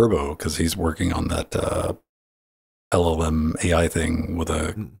Turbo, because he's working on that LLM AI thing with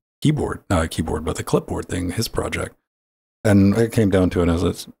a keyboard, not a keyboard, but the clipboard thing, his project. And it came down to it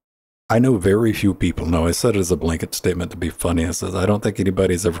as I know very few people. No, I said it as a blanket statement to be funny. I says, I don't think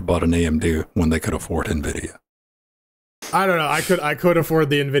anybody's ever bought an AMD when they could afford NVIDIA. I don't know. I could afford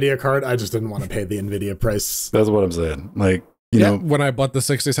the NVIDIA card. I just didn't want to pay the NVIDIA price. That's what I'm saying. Like, You know, when I bought the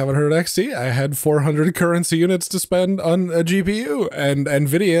 6700 XT, I had 400 currency units to spend on a GPU, and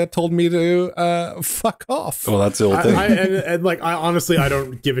NVIDIA told me to fuck off. well, that's the old thing. I honestly, I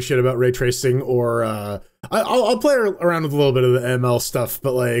don't give a shit about ray tracing or I'll play around with a little bit of the ML stuff,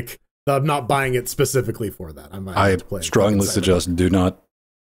 but like I'm not buying it specifically for that. I strongly suggest do not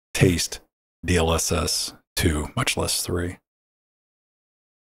taste DLSS 2, much less 3.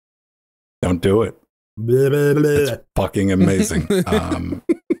 Don't do it. It's fucking amazing.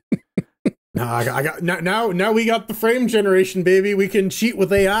 Now we got the frame generation, baby. We can cheat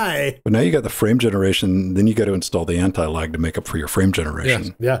with AI. But now you got the frame generation, then you got to install the anti-lag to make up for your frame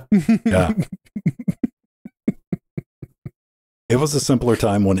generation. Yeah. Yeah. It was a simpler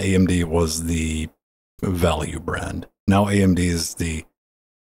time when AMD was the value brand. Now AMD is the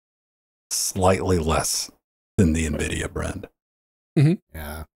slightly less than the NVIDIA brand. Mm-hmm.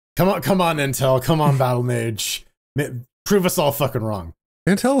 Yeah. Come on, Intel. Come on, Battle Mage. Prove us all fucking wrong.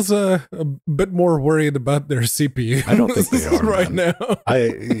 Intel's a bit more worried about their CPU. I don't think they are right man. now.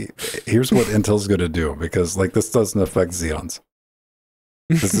 Here's what Intel's going to do, because like this doesn't affect Xeons.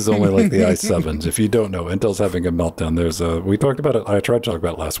 This is only like the i7s. If you don't know, Intel's having a meltdown. We talked about it. I tried to talk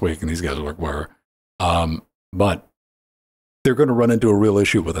about it last week, and these guys are like, where? But they're going to run into a real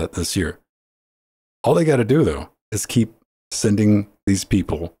issue with it this year. All they got to do, though, is keep sending these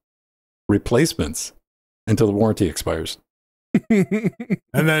people replacements until the warranty expires. And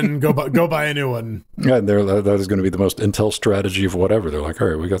then go buy a new one. Yeah, that is going to be the most Intel strategy of whatever. They're like, all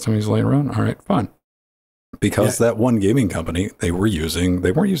right, we got some of these laying around. All right, fine. Because that one gaming company, they weren't using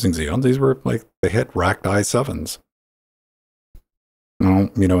Xeons. These were like, they had racked i7s. Well,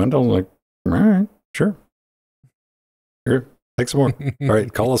 Intel's like, all right, sure. Here, take some more. All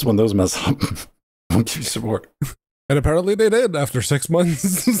right, call us when those mess up. We'll give you some more. And apparently they did after 6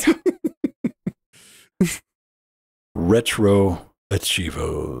 months. Retro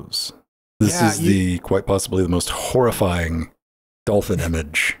Achievos. This is quite possibly the most horrifying dolphin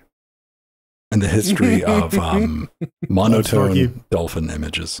image in the history of monotone dolphin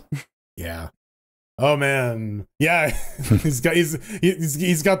images. Yeah. Oh man. Yeah. he's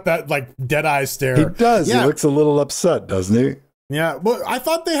got that like dead eye stare. He does. Yeah. He looks a little upset, doesn't he? Yeah. Well, I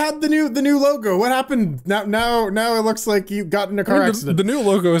thought they had the new logo. What happened? Now it looks like you got in a car accident. The new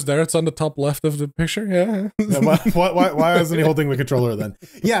logo is there. It's on the top left of the picture. Yeah. Why wasn't he holding the controller then?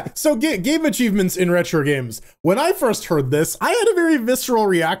 Yeah. So game achievements in retro games. When I first heard this, I had a very visceral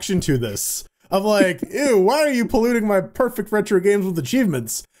reaction to this. Of like, ew, why are you polluting my perfect retro games with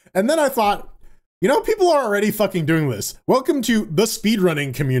achievements? And then I thought, people are already fucking doing this. Welcome to the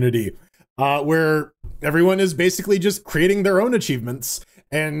speedrunning community, where everyone is basically just creating their own achievements,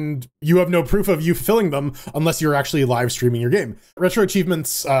 and you have no proof of you fulfilling them unless you're actually live streaming your game. Retro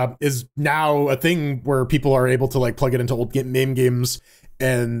achievements is now a thing where people are able to like plug it into old MAME games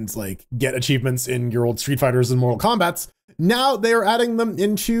and like get achievements in your old Street Fighters and Mortal Kombats. Now they are adding them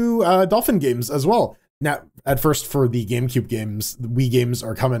into Dolphin games as well. Now, at first for the GameCube games, the Wii games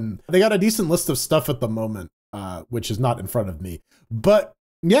are coming. They got a decent list of stuff at the moment, which is not in front of me. But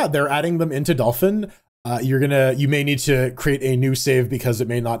yeah, they're adding them into Dolphin. You may need to create a new save because it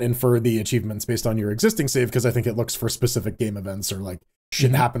may not infer the achievements based on your existing save, because I think it looks for specific game events or like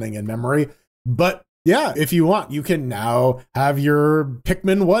shit happening in memory. But yeah, if you want, you can now have your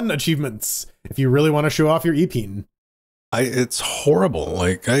Pikmin 1 achievements if you really want to show off your EPeen. It's horrible.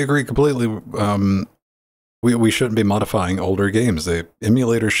 Like, I agree completely. We shouldn't be modifying older games. The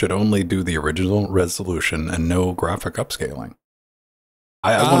emulators should only do the original resolution and no graphic upscaling.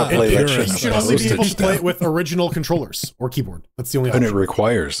 I want to play that shit. You should only be able to play it with original controllers or keyboard. That's the only option. And it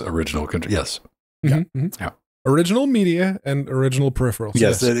requires original control. Yes. Yeah. Original media and original peripherals.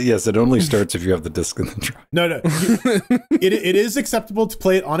 Yes. It only starts if you have the disc in the drive. No. It is acceptable to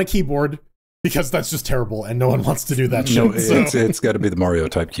play it on a keyboard, because that's just terrible and no one wants to do that shit. No, it's got to be the Mario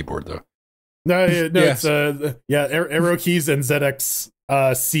type keyboard though. Yes. It's arrow keys and ZX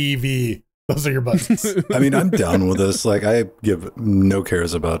CV. Those are your buttons. I mean, I'm down with this. Like, I give no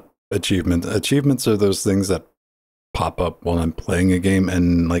cares about achievements. Achievements are those things that pop up while I'm playing a game,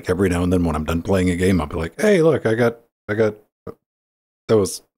 and like every now and then when I'm done playing a game, I'll be like, hey, look, I got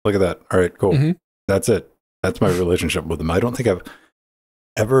those. Look at that. All right, cool. Mm-hmm. That's it. That's my relationship with them. I don't think I've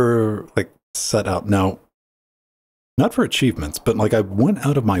ever like set out, now, not for achievements, but like I went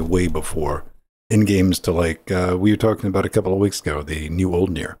out of my way before in games to like, we were talking about a couple of weeks ago, the new Old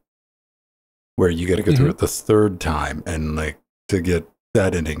Near, where you got to go through it the third time and like to get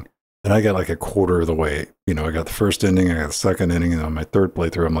that ending. And I got like a quarter of the way. I got the first ending, I got the second ending, and on my third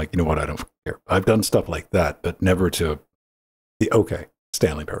playthrough, I'm like, you know what? I don't care. I've done stuff like that, but never to the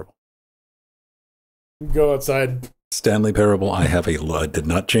Stanley Parable. Go outside. Stanley Parable, I did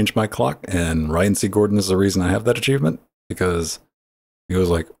not change my clock, and Ryan C. Gordon is the reason I have that achievement, because he was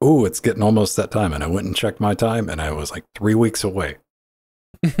like, "Oh, it's getting almost that time," and I went and checked my time, and I was like 3 weeks away.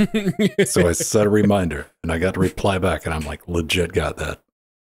 So I set a reminder, and I got to reply back, and I'm like, legit got that.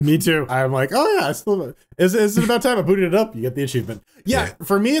 Me too. I'm like, oh yeah, I still is it about time I booted it up? You get the achievement. Yeah,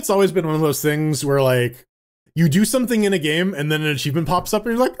 for me, it's always been one of those things where like you do something in a game, and then an achievement pops up,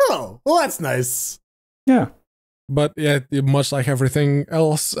 and you're like, oh, well, that's nice. Yeah. But yeah, much like everything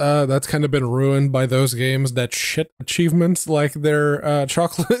else, that's kind of been ruined by those games that shit achievements like they're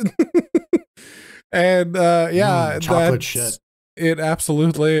chocolate. And yeah, chocolate shit. It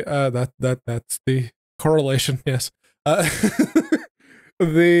absolutely that's the correlation. Yes. But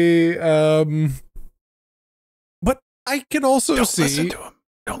I can also Don't see. listen to him.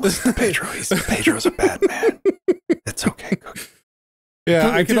 Don't listen to Pedro. Pedro's a bad man. It's okay.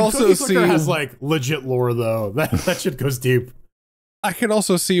 Yeah, I can also see has like legit lore though. That shit goes deep. I can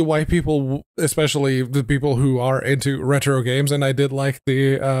also see why people, especially the people who are into retro games, and I did like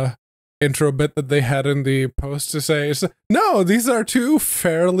the intro bit that they had in the post to say, no, these are two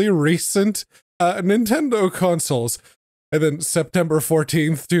fairly recent Nintendo consoles. And then September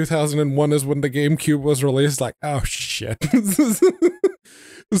 14th, 2001 is when the GameCube was released. Like, oh shit.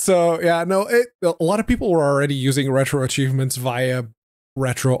 So yeah, no, a lot of people were already using retro achievements via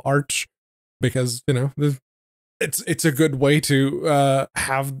retro arch, because you know it's a good way to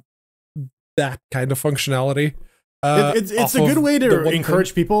have that kind of functionality. It's a good way to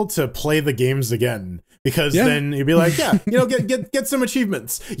encourage people to play the games again, because then you'd be like, yeah, you know, get some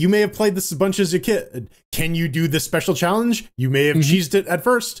achievements. You may have played this a bunch as a kid. Can you do this special challenge? You may have cheesed it at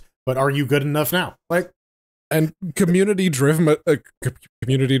first, but are you good enough now? Like, and community-driven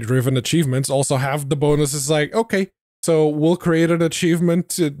achievements also have the bonuses. Like, okay, so we'll create an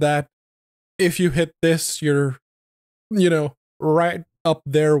achievement that if you hit this, you're, you know, right up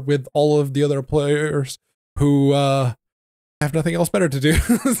there with all of the other players who have nothing else better to do.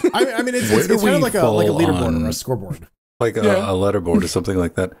 I mean, it's kind of like a leaderboard or a scoreboard, like a letterboard or something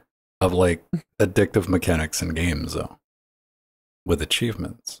like that, of like addictive mechanics in games, though, with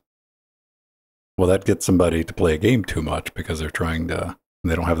achievements. Well, that gets somebody to play a game too much because they don't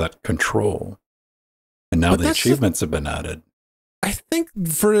have that control. And now the achievements have been added. I think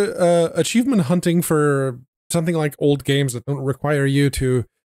for achievement hunting for something like old games that don't require you to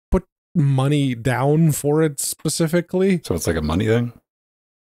put money down for it specifically. So it's like a money thing?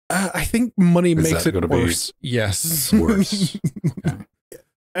 I think money makes it worse. Yes. Worse. Okay.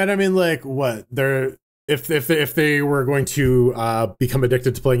 And I mean, like, what? If they were going to become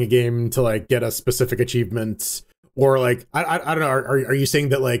addicted to playing a game to like get a specific achievement, or like I don't know, are you saying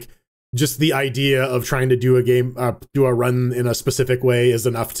that like just the idea of trying to do a run in a specific way is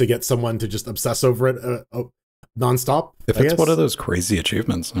enough to get someone to just obsess over it nonstop? If it's one of those crazy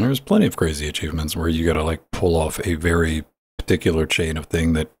achievements, and there's plenty of crazy achievements where you got to like pull off a very particular chain of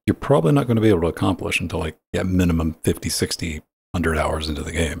thing that you're probably not going to be able to accomplish until like minimum 50, 60, 100 hours into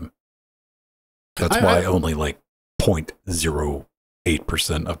the game. That's why only like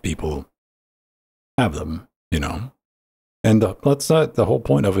 0.08% of people have them, you know? And that's not the whole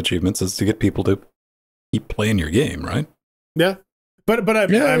point of achievements, is to get people to keep playing your game, right? Yeah. But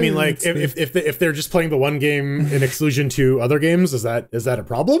I mean, like, if they're just playing the one game in exclusion to other games, is that a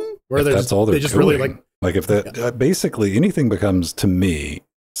problem? Or that's all they're just doing. Really like if that basically anything becomes, to me,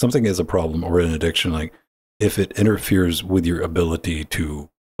 something is a problem or an addiction, like if it interferes with your ability to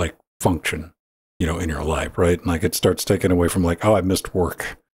like function, you know, in your life, right? Like it starts taking away from like, oh, I missed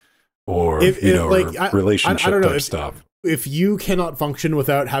work, or relationship type stuff. If you cannot function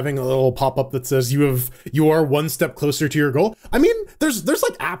without having a little pop-up that says you are one step closer to your goal, I mean, there's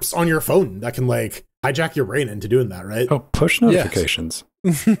like apps on your phone that can like hijack your brain into doing that, right? Oh, push notifications.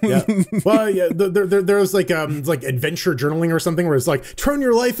 Yes. Yeah. Well, yeah. There's like adventure journaling or something where it's like turn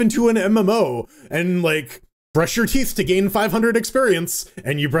your life into an MMO and like brush your teeth to gain 500 experience,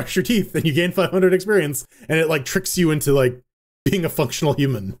 and you brush your teeth and you gain 500 experience, and it like tricks you into like being a functional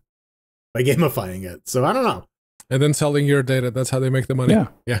human by gamifying it. So I don't know. And then selling your data. That's how they make the money.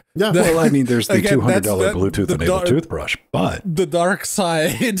 Yeah. Well, I mean, there's the $200 Bluetooth-enabled toothbrush, but the dark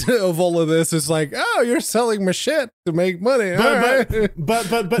side of all of this is like, oh, you're selling my shit to make money.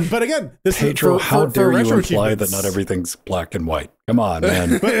 But again, this Pedro, is how dare you imply that not everything's black and white? Come on,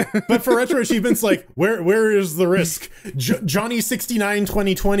 man. but for retro achievements, like where is the risk? Johnny 69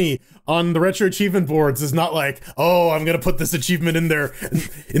 2020 on the retro achievement boards is not like, oh, I'm gonna put this achievement in there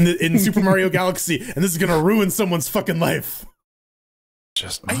in Super Mario Galaxy, and this is gonna ruin someone's fucking life.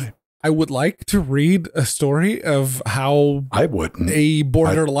 Just mine. I would like to read a story of how I wouldn't. A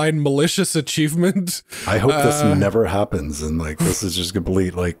borderline malicious achievement. I hope this never happens, and like this is just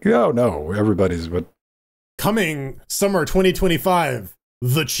complete like, oh no, everybody's but coming summer 2025.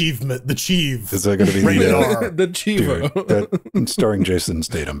 The Achievement, the Chieve. Is that going to be rated R? The Chivo. That starring Jason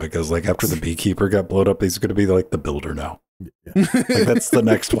Statham, because like after the beekeeper got blown up, he's going to be like the builder now. Yeah. Like that's the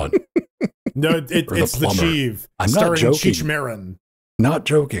next one. No, it's the Chieve. I'm not joking. Cheech Marin. Not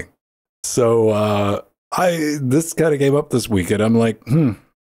joking. So this kind of came up this weekend. I'm like, It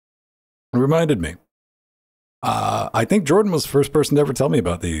reminded me. I think Jordan was the first person to ever tell me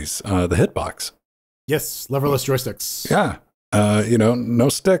about these. The Hitbox. Yes, leverless joysticks. Yeah. No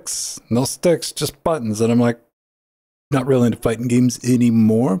sticks, just buttons. And I'm like, not really into fighting games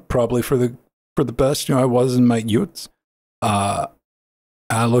anymore. Probably for the best. I was in my youths. I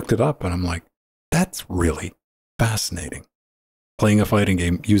looked it up and I'm like, that's really fascinating. Playing a fighting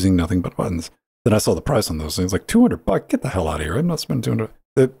game using nothing but buttons. Then I saw the price on those things, like $200. Get the hell out of here! I'm not spending $200.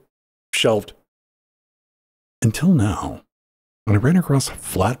 It shelved. Until now, when I ran across a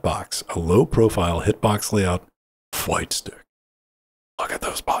Flatbox, a low-profile hitbox layout fight stick. Look at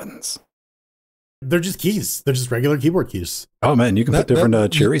those buttons. They're just keys. They're just regular keyboard keys. Oh man, you can put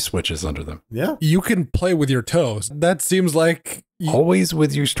different cherry switches under them. Yeah. You can play with your toes. That seems like always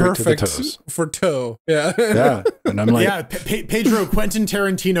with you straight to the toes. For toe. Yeah. Yeah. And I'm like, yeah, Pedro Quentin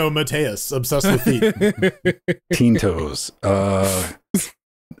Tarantino Mateus, obsessed with feet. Teen toes.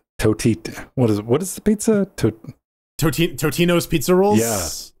 Totite. What is the pizza? Totino's pizza rolls? Yeah.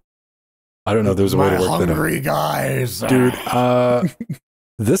 I don't know. There's a way to work that out. Hungry guys. Dude,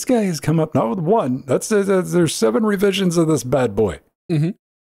 this guy has come up, not with one. There's 7 revisions of this bad boy. Mm-hmm.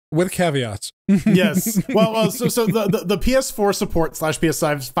 With caveats. Yes. Well, so the PS4 support /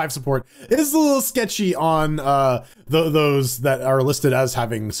 PS5 support is a little sketchy on those that are listed as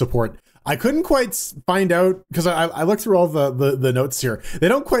having support. I couldn't quite find out, because I looked through all the notes here. They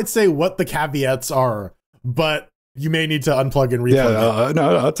don't quite say what the caveats are, but you may need to unplug and replug. Yeah,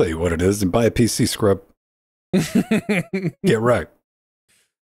 no, I'll tell you what it is. And buy a PC scrub. Get wrecked.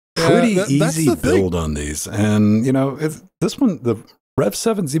 Pretty easy build on these. And, this one, the Rev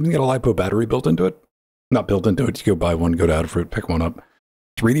 7's even got a LiPo battery built into it. Not built into it. You go buy one, go to Adafruit, pick one up.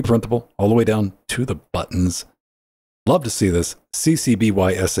 3D printable, all the way down to the buttons. Love to see this.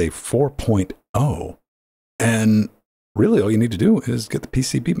 CCBY-SA 4.0. And really all you need to do is get the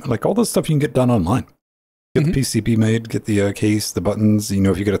PCB, like all this stuff you can get done online. Get the PCB made, get the case, the buttons.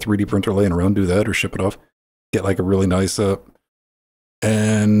 If you get a 3D printer laying around, do that or ship it off. Get like a really nice,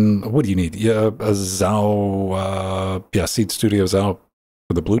 and what do you need? Yeah, a ZAO, Seed Studio ZAO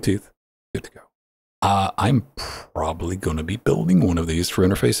for the Bluetooth. Good to go. I'm probably going to be building one of these for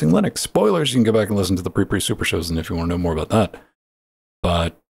interfacing Linux. Spoilers, you can go back and listen to the pre-super shows and if you want to know more about that.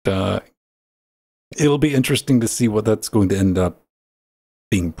 But it'll be interesting to see what that's going to end up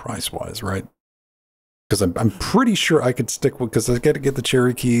being price-wise, right? Because I'm pretty sure I could stick with, because I got to get the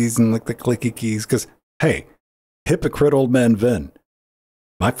cherry keys and like the clicky keys. Because, hey, hypocrite old man Venn,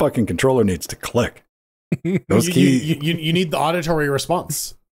 my fucking controller needs to click. Those keys. You need the auditory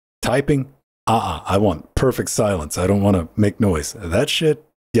response. Typing, I want perfect silence. I don't want to make noise. That shit,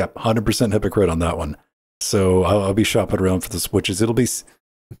 yep, 100% hypocrite on that one. So I'll be shopping around for the switches.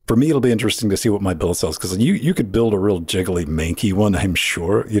 For me, it'll be interesting to see what my build sells, because you could build a real jiggly, manky one, I'm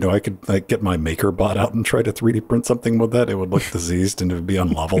sure. I could like get my maker bot out and try to 3D print something with that. It would look diseased and it would be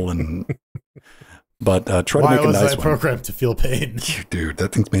unlevel. But try to make a nice one. Why was I programmed to feel pain? Dude,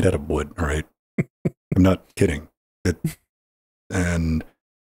 that thing's made out of wood, all right? I'm not kidding. And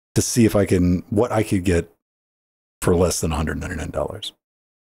to see if what I could get for less than $199.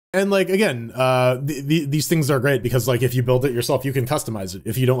 And like, again, these things are great because like if you build it yourself, you can customize it.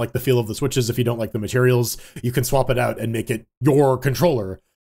 If you don't like the feel of the switches, if you don't like the materials, you can swap it out and make it your controller.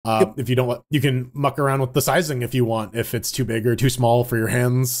 If you don't, you can muck around with the sizing if you want, if it's too big or too small for your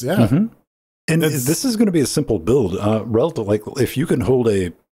hands. Yeah. Mm-hmm. And this is going to be a simple build. Relative, like if you can hold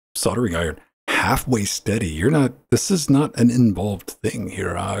a soldering iron halfway steady, this is not an involved thing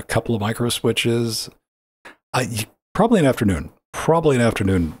here. A couple of micro switches, probably an afternoon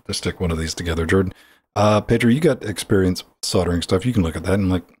to stick one of these together. Jordan, Pedro, you got experience soldering stuff. You can look at that and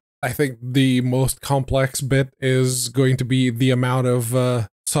like. I think the most complex bit is going to be the amount of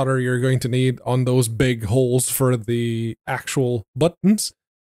solder you're going to need on those big holes for the actual buttons,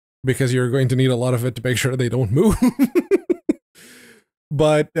 because you're going to need a lot of it to make sure they don't move.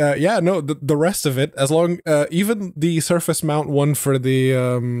 But the rest of it, as long even the surface mount one for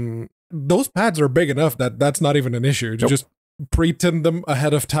the those pads are big enough that that's not even an issue. You just pre-tin them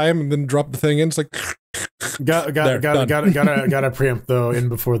ahead of time and then drop the thing in. It's like Gotta preempt though in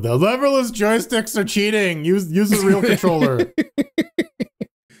before the leverless joysticks are cheating. Use a real controller.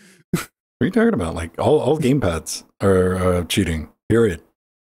 What are you talking about? Like all gamepads are cheating. Period.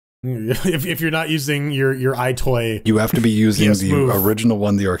 If you're not using your iToy, you have to be using the Move. original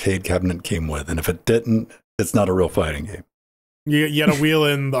one the arcade cabinet came with, and if it didn't, it's not a real fighting game. You gotta wheel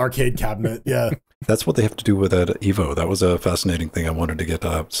in the arcade cabinet. Yeah, that's what they have to do with that Evo. That was a fascinating thing. I wanted to get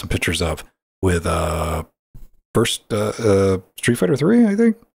some pictures of with first Street Fighter 3, I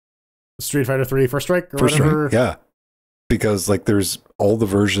think. Street Fighter 3 First Strike or First whatever. Strike, yeah. Because like there's all the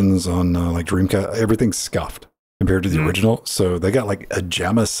versions on like Dreamcast, everything's scuffed compared to the original. So they got like a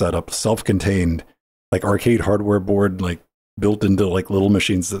JAMA setup, self-contained, like arcade hardware board, like built into like little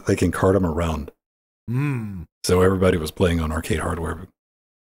machines that they can cart them around. So everybody was playing on arcade hardware.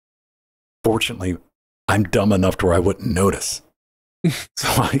 Fortunately, I'm dumb enough to where I wouldn't notice. So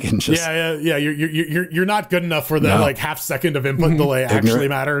I can just You're not good enough for that like half second of input delay actually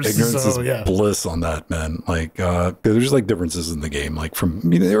matters. Ignorance so, is bliss on that, man. Like there's like differences in the game, like from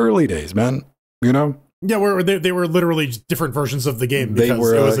the early days, man. You know. Yeah, where they were literally different versions of the game because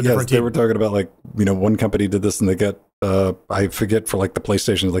it was a different team. They were talking about like, one company did this and they got I forget, for like the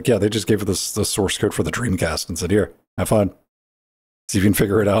PlayStation, like, they just gave us the source code for the Dreamcast and said, here, have fun. See if you can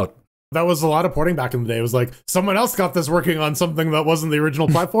figure it out. That was a lot of porting back in the day. It was like, someone else got this working on something that wasn't the original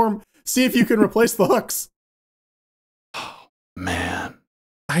platform. See if you can replace the hooks. Oh, man.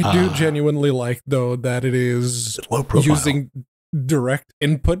 I do genuinely like, though, that it is low profile. Using direct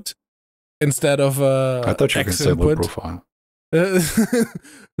input instead of I thought you were going to say low profile.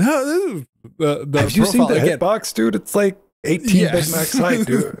 No, have you seen the hitbox, dude? It's like 18 Big Max height,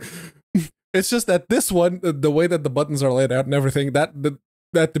 dude. It's just that this one, the way that the buttons are laid out and everything, that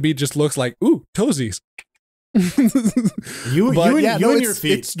to me just looks like, ooh, toesies. you and your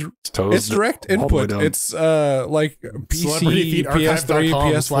feet. It's direct input. It's like PC, PS3,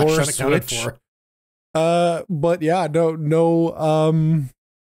 PS4, Switch. But yeah, no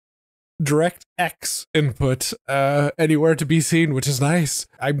direct X input anywhere to be seen, which is nice.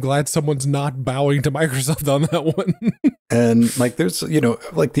 I'm glad someone's not bowing to Microsoft on that one. And like there's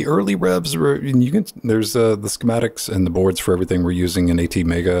like the early revs were, there's the schematics and the boards for everything. We're using an AT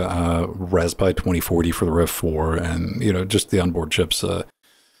Mega Raspberry 2040 for the Rev 4, and just the onboard chips.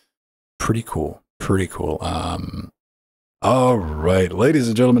 Pretty cool. All right, ladies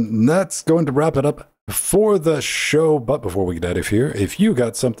and gentlemen, that's going to wrap it up for the show. But before we get out of here, if you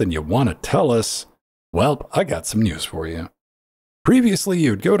got something you want to tell us, well, I got some news for you. Previously,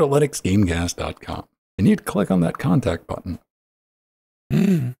 you'd go to linuxgamecast.com and you'd click on that contact button.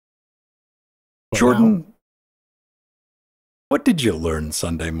 Jordan, what did you learn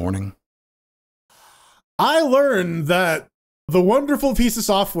Sunday morning? I learned that the wonderful piece of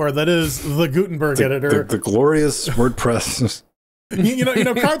software that is the Gutenberg editor, the glorious WordPress.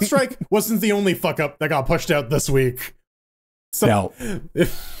 CrowdStrike wasn't the only fuck up that got pushed out this week. So, now,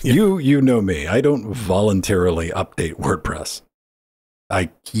 you know me. I don't voluntarily update WordPress. I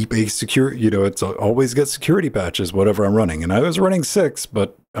keep a secure, it's always got security patches, whatever I'm running. And I was running 6,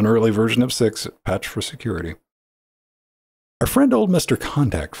 but an early version of 6 patch for security. Our friend old Mr.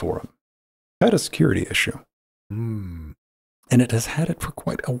 Contact Forum had a security issue. And it has had it for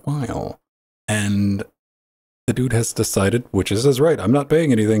quite a while. And the dude has decided, which is his right, I'm not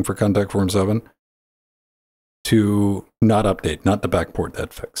paying anything for Contact Forum 7, to not update, not to backport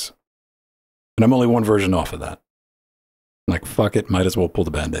that fix. And I'm only one version off of that. I'm like, fuck it, might as well pull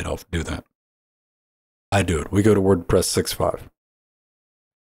the Band-Aid off and do that. I do it. We go to WordPress 6.5.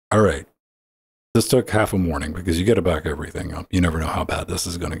 All right. This took half a morning because you got to back everything up. You never know how bad this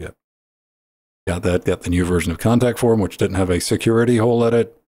is going to get. Got the new version of Contact Forum, which didn't have a security hole at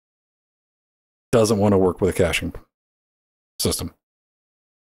it. Doesn't want to work with a caching system.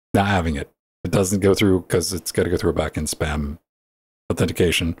 Not having it. It doesn't go through because it's got to go through a backend spam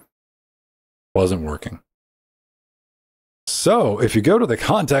authentication. Wasn't working. So if you go to the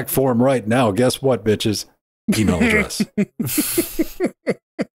Contact Forum right now, guess what, bitches? Email address.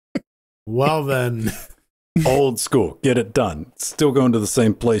 Well then. Old school, get it done. Still going to the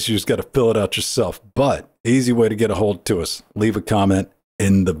same place, you just got to fill it out yourself. But easy way to get a hold to us. Leave a comment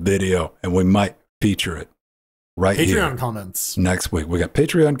in the video and we might feature it right here. Patreon comments. Next week. We got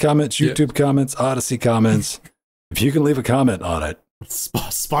Patreon comments, YouTube comments, Odyssey comments. If you can leave a comment on it.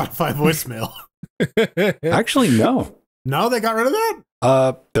 Spotify voicemail. Actually, no. No, they got rid of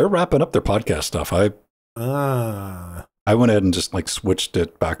that? They're wrapping up their podcast stuff. I went ahead and just like switched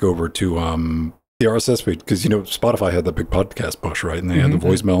it back over to the RSS feed, because Spotify had the big podcast push, right? And they had the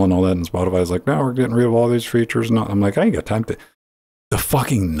voicemail and all that, and Spotify's like, no, we're getting rid of all these features. And I'm like, I ain't got time to. the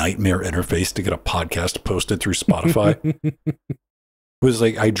fucking nightmare interface to get a podcast posted through Spotify was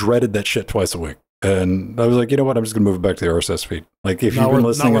like, I dreaded that shit twice a week. And I was like, you know what? I'm just going to move it back to the RSS feed. Like, if you've been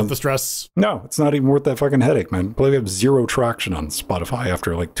listening, not worth the stress. No, it's not even worth that fucking headache, man. We have zero traction on Spotify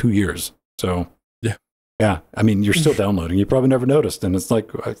after like 2 years. So, yeah. I mean, you're still downloading. You probably never noticed. And it's like,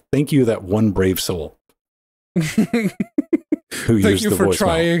 thank you, that one brave soul who used the voicemail. Thank you for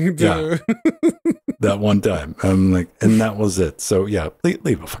trying to. Yeah. That one time. I'm like, and that was it. So, yeah,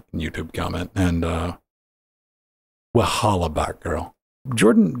 leave a fucking YouTube comment. And, well, holla back, girl.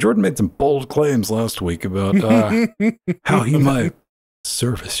 Jordan made some bold claims last week about how he might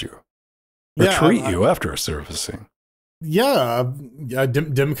service you or treat you after servicing. Yeah,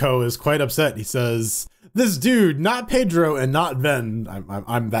 Dimko is quite upset. He says, "This dude, not Pedro and not Venn.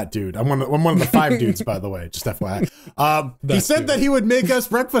 I'm that dude. I'm one of the 5 dudes, by the way. Just FYI. He said that he would make us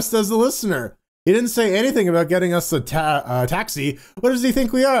breakfast as a listener. He didn't say anything about getting us a taxi. What does he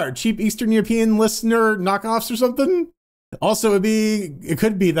think we are? Cheap Eastern European listener knockoffs or something?" Also, it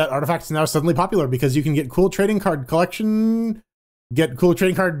could be that Artifact is now suddenly popular because you can get cool trading card collection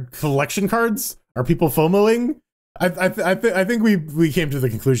cards. Are people FOMOing? I think we came to the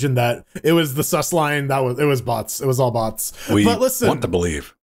conclusion that it was the sus line. It was bots. It was all bots. But listen, want to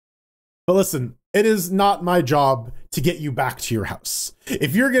believe. But listen, it is not my job to get you back to your house.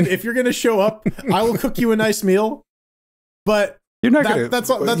 If you're gonna show up, I will cook you a nice meal. But you're not gonna.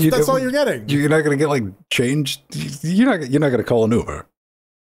 That's all you're getting. You're not gonna get like changed. You're not gonna call an Uber.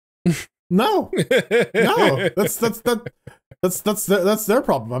 No. That's their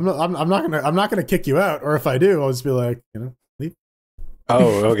problem. I'm not gonna kick you out. Or if I do, I'll just be like, leave.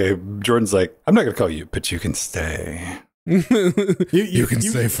 Oh, okay. Jordan's like, I'm not gonna call you, but you can stay. You can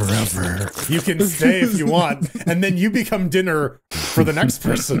stay forever. You can stay if you want, and then you become dinner for the next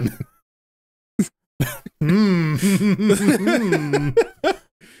person.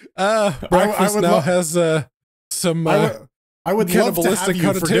 Breakfast now has some I would cannibalistic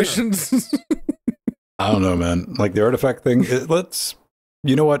connotations. I don't know, man. Like the artifact thing.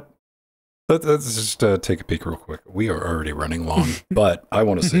 You know what? Let's just take a peek real quick. We are already running long, but I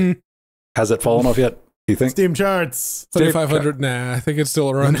want to see. Has it fallen off yet? Do you think? Steam charts 2500. Nah, I think it's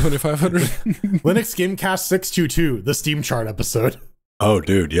still around 2500. Linux Gamecast 622, the Steam chart episode. Oh,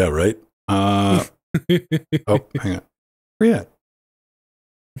 dude, yeah, right. Oh, hang on. Where you at?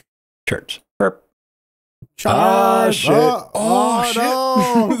 Church. Burp. Charge. Shit. Oh, shit.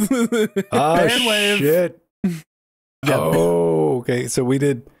 Bandwave. Shit. Yep. Oh, okay. So we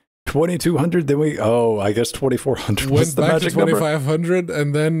did 2200, then I guess 2400 was the back magic to 2500 number?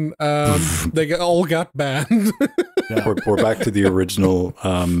 And then they all got banned. Yeah. We're back to the original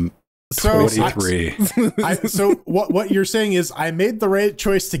 23. So what you're saying is I made the right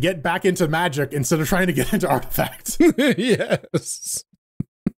choice to get back into Magic instead of trying to get into Artifact. Yes.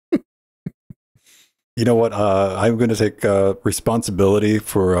 You know what? I'm going to take responsibility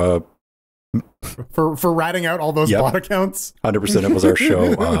for ratting out all those bot accounts. 100%. It was our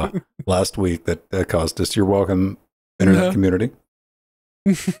show last week that caused us. You're welcome, internet community.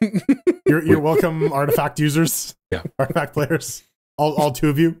 You're welcome, Artifact users. Yeah, Artifact players. All 2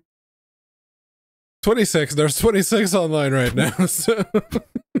 of you. 26. There's 26 online right now. So.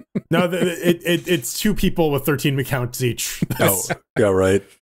 No, it's 2 people with 13 accounts each. Oh, yeah, right.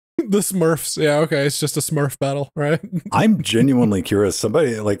 The Smurfs. Yeah, okay. It's just a Smurf battle, right? I'm genuinely curious.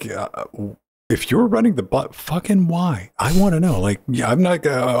 Somebody, like, if you're running the bot, fucking why? I want to know. Like, yeah, I'm not,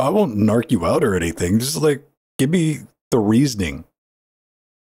 I won't narc you out or anything. Just, like, give me the reasoning.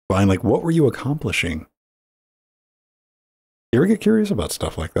 Fine, like, what were you accomplishing? You ever get curious about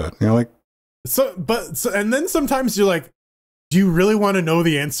stuff like that? You know, like, and then sometimes you're like, do you really want to know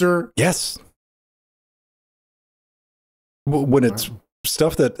the answer? Yes. When it's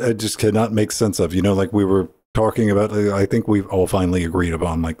stuff that I just cannot make sense of, like we were talking about, I think we've all finally agreed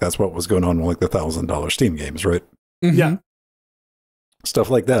upon, like, that's what was going on with like the $1,000 Steam games, right? Mm-hmm. Yeah.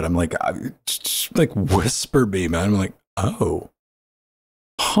 Stuff like that. I'm like, just like whisper me, man. I'm like, oh,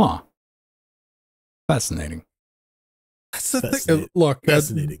 huh. Fascinating. That's the thing. Look,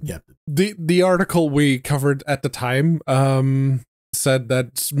 the article we covered at the time said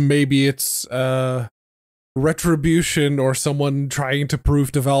that maybe it's retribution or someone trying to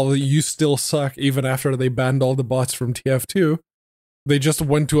prove to Valve that you still suck even after they banned all the bots from TF2. They just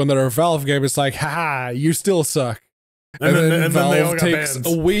went to another Valve game. It's like, haha, you still suck. And then Valve takes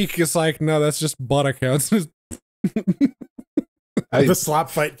a week. It's like, no, that's just bot accounts. The slap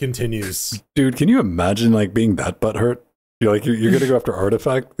fight continues. Dude, can you imagine like being that butthurt? You're like, you're going to go after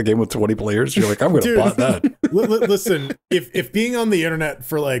Artifact, the game with 20 players? You're like, I'm going to bot that. Listen, if being on the internet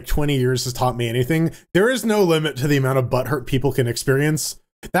for like 20 years has taught me anything, there is no limit to the amount of butthurt people can experience.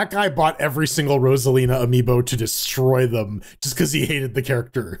 That guy bought every single Rosalina amiibo to destroy them just because he hated the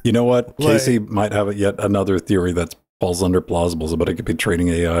character. You know what? Casey might have yet another theory that falls under plausibles, but it could be trading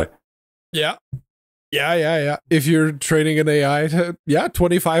AI. Yeah. If you're training an AI to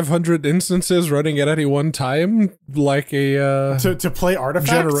 2,500 instances running at any one time, like a to play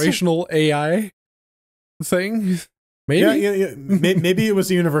artifacts, generational AI thing. Maybe, yeah. Maybe it was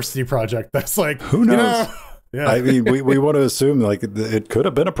a university project. That's like, who knows? You know, yeah. I mean, we want to assume like it could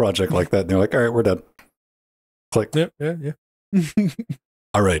have been a project like that. And they're like, all right, we're done. Click. Yeah.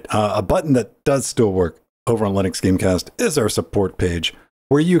 All right. A button that does still work over on Linux Gamecast is our support page,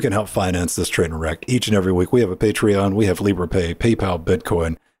 where you can help finance this train wreck each and every week. We have a Patreon, we have LibrePay, PayPal,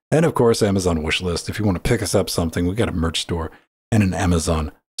 Bitcoin, and of course, Amazon wishlist. If you want to pick us up something, we got a merch store and an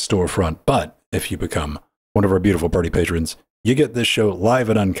Amazon storefront. But if you become one of our beautiful party patrons, you get this show live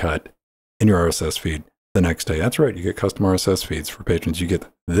and uncut in your RSS feed the next day. That's right, you get custom RSS feeds for patrons. You get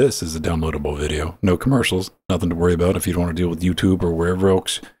this as a downloadable video, no commercials, nothing to worry about if you don't want to deal with YouTube or wherever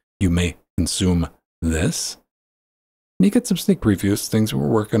else you may consume this. And you get some sneak previews, things we're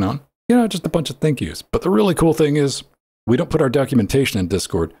working on. You know, just a bunch of thank yous. But the really cool thing is, we don't put our documentation in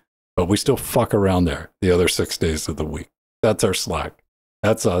Discord, but we still fuck around there the other 6 days of the week. That's our Slack.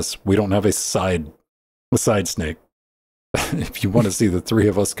 That's us. We don't have a side snake. If you want to see the three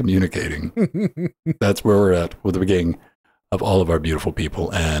of us communicating, that's where we're at with the gang of all of our beautiful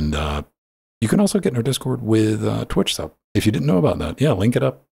people. And you can also get in our Discord with Twitch sub. If you didn't know about that, yeah, link it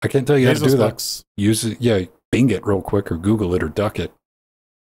up. I can't tell you how to do that. Use it, yeah. Bing it real quick or Google it or duck it.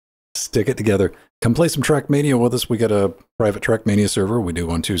 Stick it together. Come play some Trackmania with us. We got a private Trackmania server we do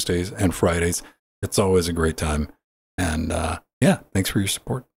on Tuesdays and Fridays. It's always a great time. And yeah, thanks for your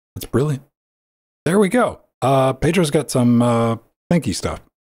support. That's brilliant. There we go. Pedro's got some thank you stuff.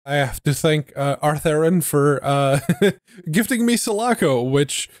 I have to thank Artheron for gifting me Sulaco,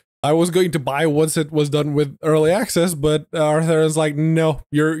 which I was going to buy once it was done with early access, but Artheron's like, no,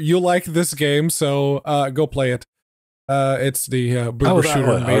 you like this game, so go play it. It's the boomer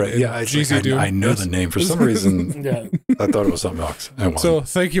shooter made in GZ Doom. I know the name. For some reason, I thought it was something else. So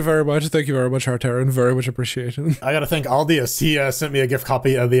thank you very much. Thank you very much, Arteron. Very much appreciated. I got to thank Aldius. He sent me a gift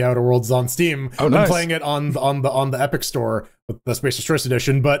copy of The Outer Worlds on Steam. Oh, nice. I'm playing it on the Epic Store with the Spacer's Choice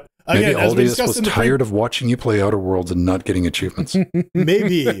Edition. But again, maybe Aldius was tired of watching you play Outer Worlds and not getting achievements.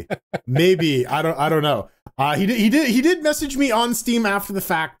 maybe I don't know. He did message me on Steam after the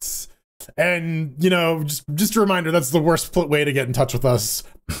fact. And, you know, just a reminder, that's the worst way to get in touch with us.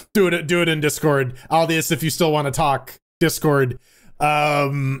 Do it in Discord. Aldius, if you still want to talk, Discord.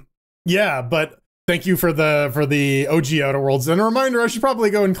 Yeah, but thank you for the OG Outer Worlds. And a reminder, I should probably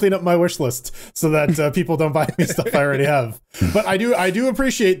go and clean up my wish list so that people don't buy me stuff I already have. But I do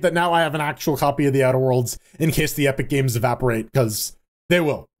appreciate that now I have an actual copy of the Outer Worlds in case the Epic games evaporate, because they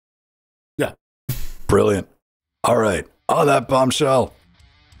will. Yeah. Brilliant. All right. On that bombshell,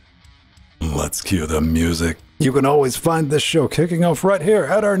 let's cue the music. You can always find this show kicking off right here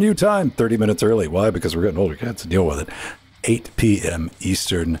at our new time, 30 minutes early. Why? Because we're getting older cats to deal with it. 8 p.m.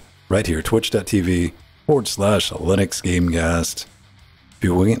 Eastern, right here, twitch.tv/Linux Gamecast. If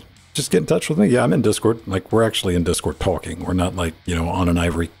you want, just get in touch with me. Yeah, I'm in Discord. Like, we're actually in Discord talking. We're not like, you know, on an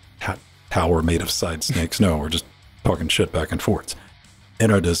ivory tower made of side snakes. No, we're just talking shit back and forth.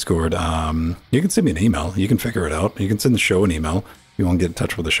 In our Discord, you can send me an email. You can figure it out. You can send the show an email. If you want to get in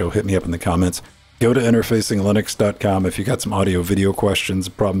touch with the show, hit me up in the comments. Go to interfacinglinux.com if you got some audio video questions,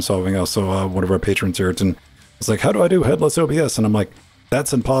 problem solving. Also, one of our patrons here was like, how do I do headless OBS? And I'm like,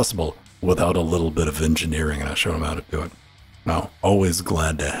 that's impossible without a little bit of engineering. And I showed him how to do it. Now, always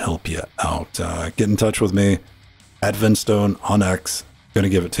glad to help you out. Get in touch with me at Venstone on X. Going to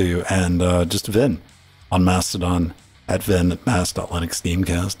give it to you. And just Venn on Mastodon at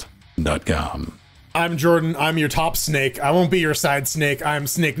venn@mass.linuxgamecast.com. I'm Jordan. I'm your top snake. I won't be your side snake. I'm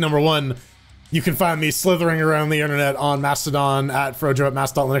snake number one. You can find me slithering around the internet on Mastodon at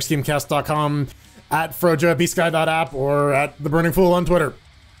frojo@mass.linuxgamecast.com, at frojo@bsky.app, or at the Burning Fool on Twitter.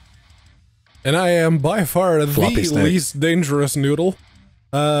 And I am by far the Floppy snake. least dangerous noodle.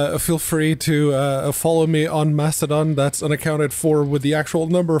 Feel free to follow me on Mastodon. That's unaccounted for with the actual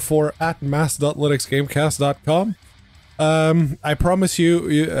number 4 at mass.linuxgamecast.com. I promise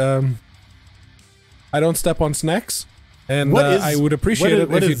you, I don't step on snacks, and I would appreciate it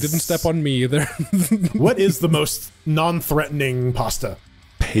if you didn't step on me either. What is the most non-threatening pasta?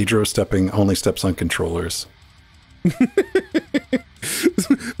 Pedro only steps on controllers.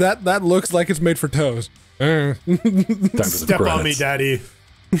 That looks like it's made for toes. Step on me, daddy.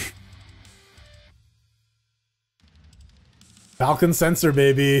 Falcon sensor,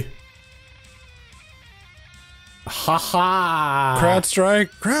 baby. Ha ha. Crowd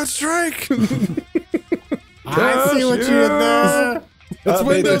strike. Crowd strike. I see what you did there. It's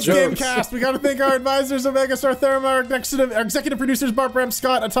Windows jokes. Gamecast. We got to thank our advisors, Omega Star Thermark, executive producers, Bart Bram,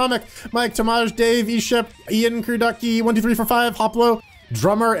 Scott, Atomic, Mike, Tamaj, Dave, Eship, Ian, Kruducky, 12345, Hoplo,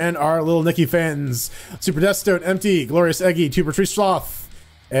 Drummer, and our little Nikki fans. Super Deathstone, Empty, Glorious Eggy, Tuber Tree Sloth,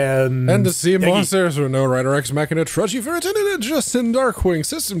 and the SteamOS, there's no Rider X Machina, Trudgy Ferretin, Justin Darkwing,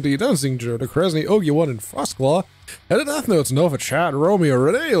 System D, Dancing Joe, DeCresney, Ogi1, and Frostclaw, Edit Athnotes, Nova, Chad, Romeo,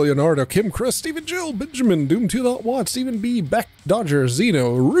 Renee, Leonardo, Kim, Chris, Stephen, Jill, Benjamin, Doom 2.1, Stephen B, Beck, Dodger,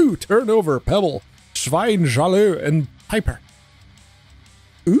 Zeno, Rue, Turnover, Pebble, Schwein, Jalou, and Piper.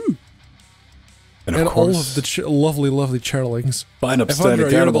 Ooh. And all of the lovely chairlings. Fine upstanding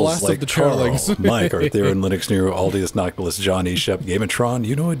cannibals like Carl, Mike, Arthur, and Linux Nero, Aldius, Noctilus, John E. Shep, Gamatron,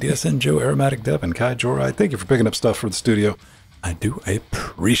 DSN, Joe, Aromatic Dev, and Kai Jorai. Thank you for picking up stuff for the studio. I do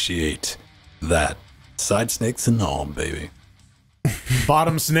appreciate that. Side snakes and all, baby.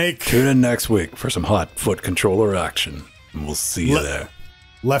 Bottom snake. Tune in next week for some hot foot controller action. And we'll see you there.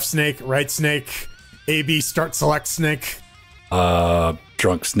 Left snake, right snake, AB start select snake.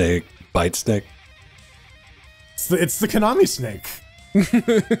 Drunk snake, bite snake. It's the Konami snake.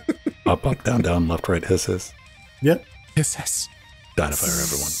 Up, up, down, down, left, right, hiss, hiss. Yeah. Hiss, hiss. Dynafire,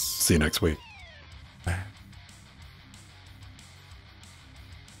 everyone. See you next week.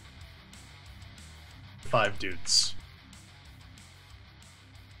 5 dudes.